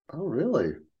way. Oh,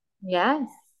 really? Yes.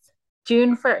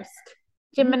 June 1st.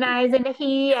 Gemini's in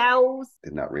the house.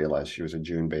 Did not realize she was a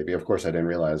June baby. Of course, I didn't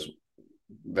realize.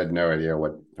 I had no idea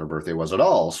what her birthday was at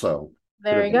all. So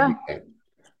there you go.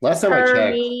 Last time I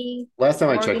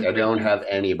checked, I don't have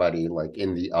anybody like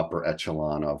in the upper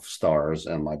echelon of stars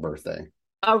on my birthday.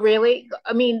 Oh, really?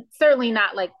 I mean, certainly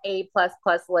not like A++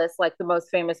 list, like the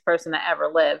most famous person that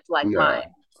ever lived, like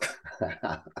mine. She's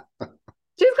got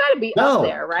to be up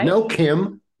there, right? No,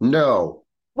 Kim. No.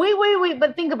 Wait.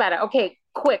 But think about it. Okay,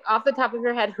 quick, off the top of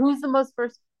your head, who's the most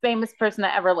famous person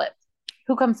that ever lived?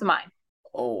 Who comes to mind?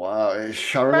 Oh, wow.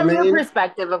 Charlemagne? From your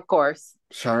perspective, of course.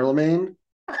 Charlemagne?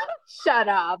 Shut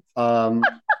up.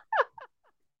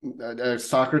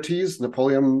 Socrates,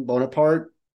 Napoleon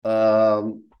Bonaparte,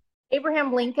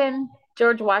 Abraham Lincoln,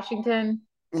 George Washington.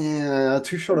 Yeah,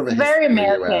 too short of a very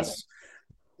American. US.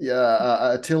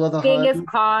 Yeah, Attila the Genghis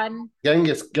Khan.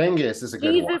 Genghis is a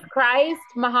good one. Jesus Christ,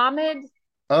 Muhammad.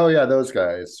 Oh yeah, those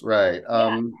guys, right?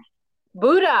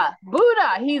 Buddha,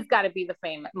 he's got to be the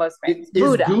most famous.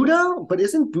 Buddha, but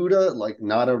isn't Buddha like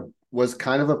was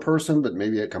kind of a person, but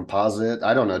maybe a composite?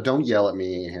 I don't know. Don't yell at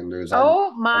me, Hindus.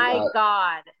 Oh my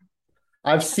God.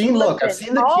 I've seen the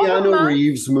Keanu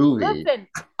Reeves movie. Listen,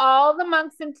 all the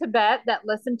monks in Tibet that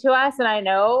listen to us, and I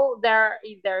know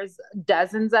there's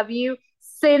dozens of you,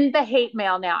 send the hate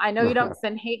mail now. I know you don't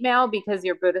send hate mail because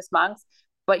you're Buddhist monks,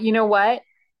 but you know what?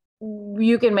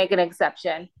 You can make an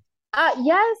exception.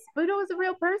 Yes, Buddha was a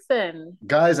real person.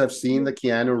 Guys, I've seen the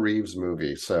Keanu Reeves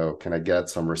movie, so can I get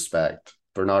some respect?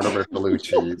 Bernardo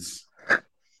Bertolucci's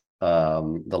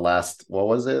the last, what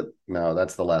was it? No,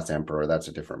 that's The Last Emperor. That's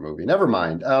a different movie. Never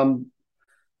mind. Yeah,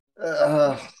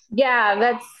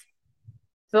 that's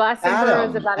The Last Emperor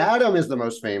is about Adam is the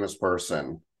most famous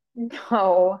person.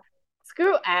 No,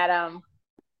 screw Adam.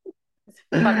 It's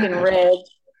fucking rich.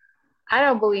 I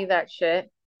don't believe that shit.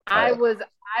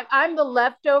 I'm the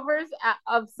leftovers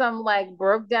of some like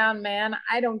broke down man.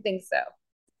 I don't think so.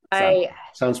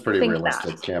 Sounds pretty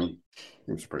realistic, Kim.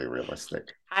 Seems pretty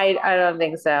realistic. I don't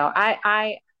think so.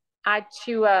 I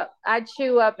chew up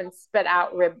and spit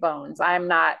out rib bones. I'm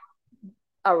not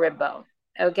a rib bone.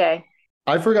 Okay.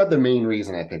 I forgot the main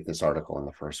reason I picked this article in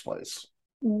the first place.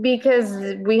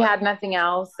 Because we had nothing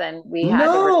else and we had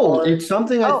it's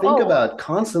something I think about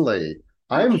constantly.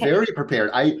 I'm very prepared.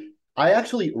 I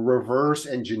actually reverse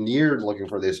engineered looking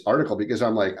for this article because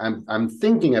I'm like, I'm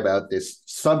thinking about this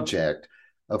subject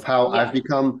of how I've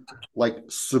become like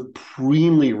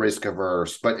supremely risk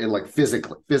averse, but in like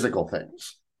physical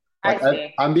things.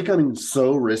 Like I'm becoming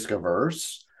so risk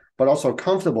averse, but also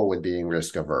comfortable with being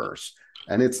risk averse.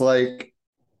 And it's like,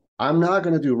 I'm not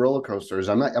going to do roller coasters.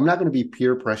 I'm not going to be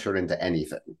peer pressured into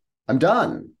anything. I'm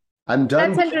done.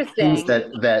 That's interesting. Things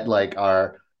that like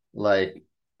are like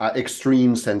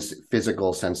extreme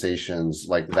physical sensations,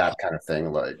 like that kind of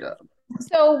thing. Like,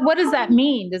 so what does that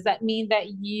mean? Does that mean that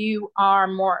you are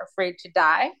more afraid to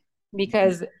die?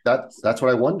 Because that's what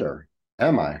I wonder.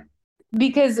 Am I?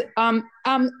 Because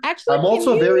actually, I'm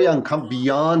also very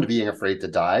beyond being afraid to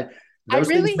die. Those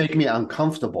things make me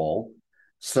uncomfortable,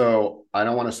 so I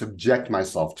don't want to subject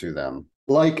myself to them.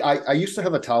 Like I used to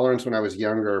have a tolerance when I was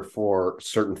younger for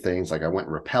certain things. Like I went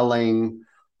rappelling.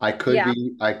 I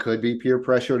could be peer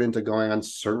pressured into going on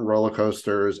certain roller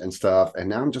coasters and stuff. And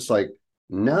now I'm just like,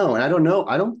 no. And I don't know.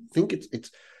 I don't think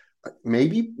it's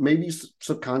maybe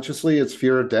subconsciously it's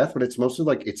fear of death, but it's mostly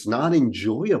like it's not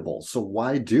enjoyable. So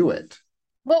why do it?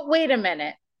 Well, wait a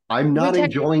minute. I'm not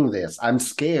enjoying this. I'm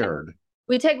scared.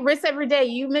 We take risks every day.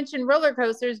 You mentioned roller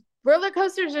coasters. Roller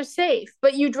coasters are safe,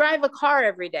 but you drive a car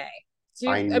every day.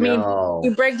 I know.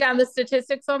 You break down the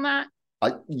statistics on that.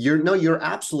 You're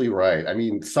absolutely right. I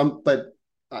mean, but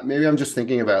maybe I'm just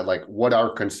thinking about like what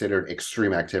are considered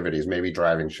extreme activities. Maybe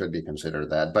driving should be considered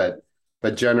that,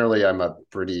 but generally I'm a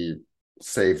pretty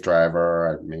safe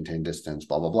driver. I maintain distance,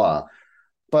 blah, blah, blah.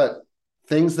 But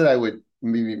things that I would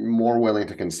be more willing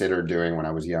to consider doing when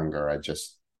I was younger, I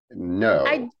just no.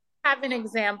 I have an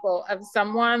example of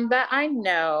someone that I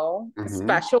know, a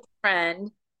special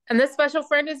friend, and this special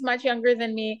friend is much younger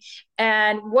than me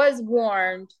and was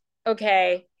warned,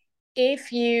 okay, he's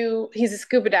a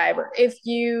scuba diver. If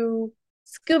you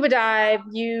scuba dive,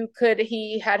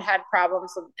 he had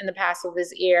problems in the past with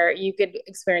his ear. You could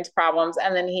experience problems.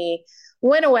 And then he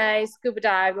went away, scuba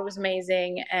dived. It was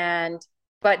amazing.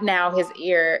 But now his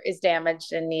ear is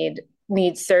damaged and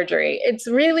needs surgery. It's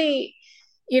really,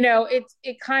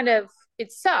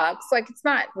 it sucks. Like, it's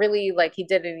not really like he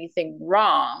did anything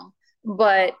wrong,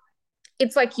 but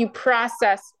it's like you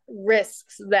process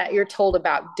risks that you're told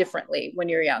about differently when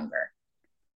you're younger.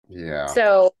 Yeah.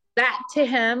 So that to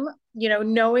him,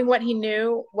 knowing what he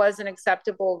knew was an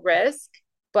acceptable risk,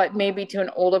 but maybe to an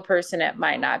older person, it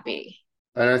might not be.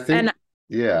 And I think,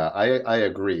 I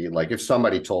agree. Like if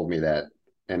somebody told me that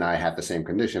and I had the same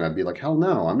condition, I'd be like, hell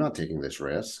no, I'm not taking this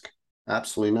risk.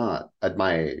 Absolutely not at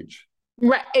my age.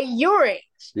 Right. At your age.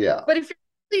 Yeah. But if you're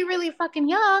really, really fucking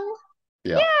young,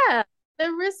 yeah,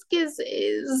 the risk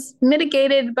is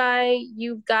mitigated by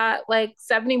you've got like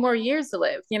 70 more years to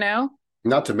live,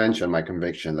 Not to mention my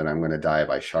conviction that I'm going to die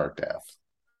by shark death.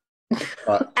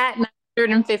 At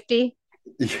 950?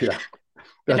 Yeah.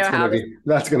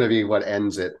 That's going to be what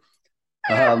ends it.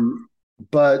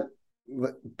 But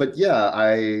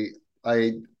yeah,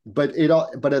 but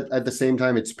at the same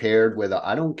time, it's paired with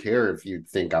I don't care if you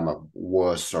think I'm a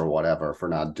wuss or whatever for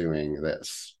not doing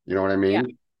this. You know what I mean? Yeah.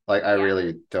 Like, I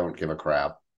really don't give a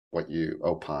crap what you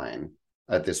opine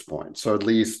at this point. So at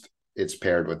least it's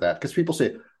paired with that. Because people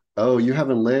say, oh, you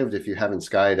haven't lived if you haven't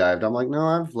skydived. I'm like, no,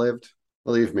 I've lived.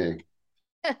 Believe me.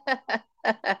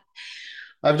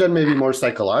 I've done maybe more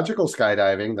psychological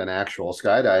skydiving than actual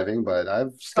skydiving, but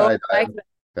I've skydived.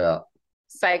 Yeah.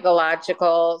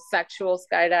 Psychological, sexual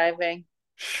skydiving.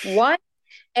 One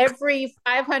every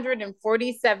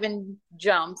 547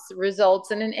 jumps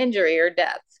results in an injury or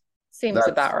death. Seems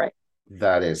about right.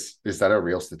 Is that a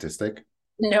real statistic?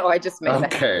 No, I just made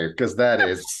that. Okay, because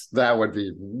that would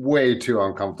be way too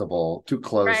uncomfortable, too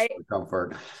close to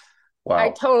comfort. Wow. I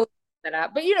totally made that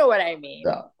up, but you know what I mean.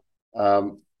 Yeah.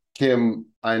 Kim,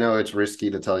 I know it's risky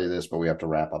to tell you this, but we have to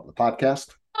wrap up the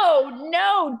podcast. Oh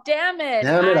no, damn it.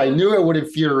 Damn it, I knew it would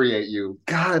infuriate you.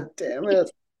 God damn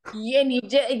it. And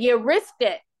you risked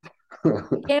it.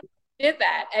 You can't do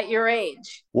that at your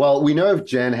age. Well, we know if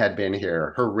Jen had been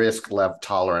here, her risk level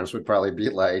tolerance would probably be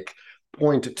like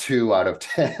 0.2 out of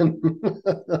 10.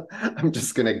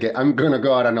 I'm gonna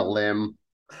go out on a limb.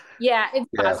 Yeah, it's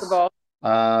possible.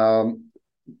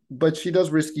 But she does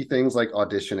risky things like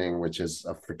auditioning, which is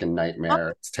a freaking nightmare.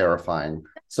 It's terrifying.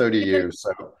 So do you.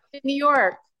 So in New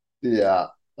York. Yeah.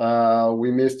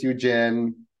 We missed you,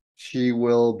 Jen. She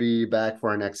will be back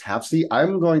for our next half. See,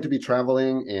 I'm going to be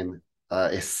traveling in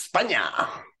España.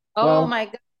 My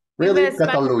God. Really,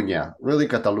 Catalunya. Really,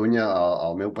 Catalunya,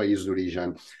 al meu país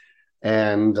d'origen.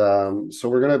 And so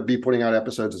we're going to be putting out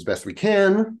episodes as best we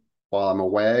can while I'm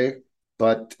away.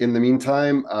 But in the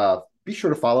meantime, be sure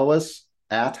to follow us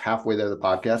at Halfway There, the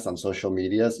podcast on social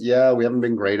medias. Yeah, we haven't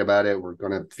been great about it. We're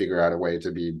going to figure out a way to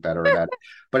be better about it.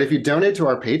 But if you donate to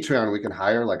our Patreon, we can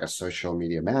hire like a social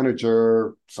media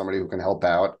manager, somebody who can help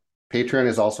out. Patreon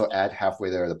is also at Halfway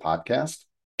There, the podcast.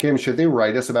 Kim, should they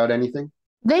write us about anything?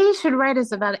 They should write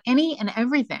us about any and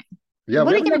everything. Yeah,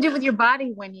 what are you going to do with your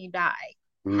body when you die?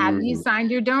 Have you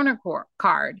signed your donor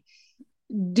card?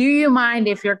 Do you mind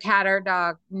if your cat or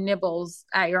dog nibbles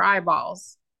at your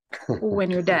eyeballs when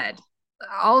you're dead?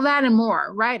 All that and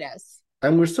more. Write us.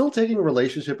 And we're still taking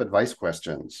relationship advice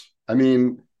questions. I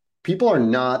mean, people are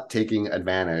not taking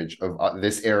advantage of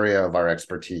this area of our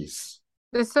expertise.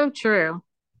 That's so true.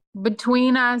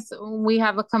 Between us, we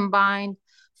have a combined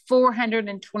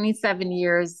 427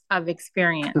 years of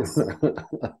experience.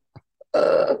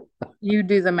 You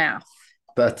do the math.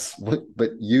 But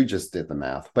you just did the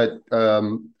math. But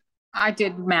I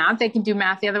did math. They can do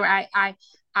math the other way. I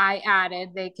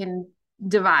added. They can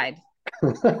Divide.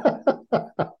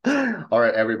 All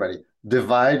right, everybody.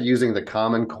 Divide using the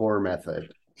Common Core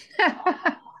method.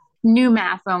 New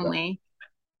math only.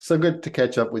 So good to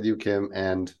catch up with you, Kim,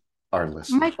 and our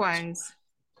listeners. Likewise.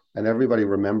 And everybody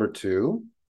remember to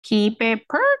keep it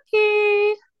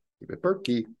perky. Keep it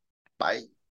perky. Bye.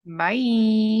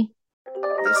 Bye.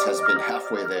 This has been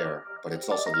Halfway There, but it's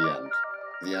also the end.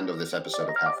 The end of this episode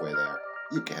of Halfway There.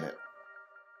 You get it.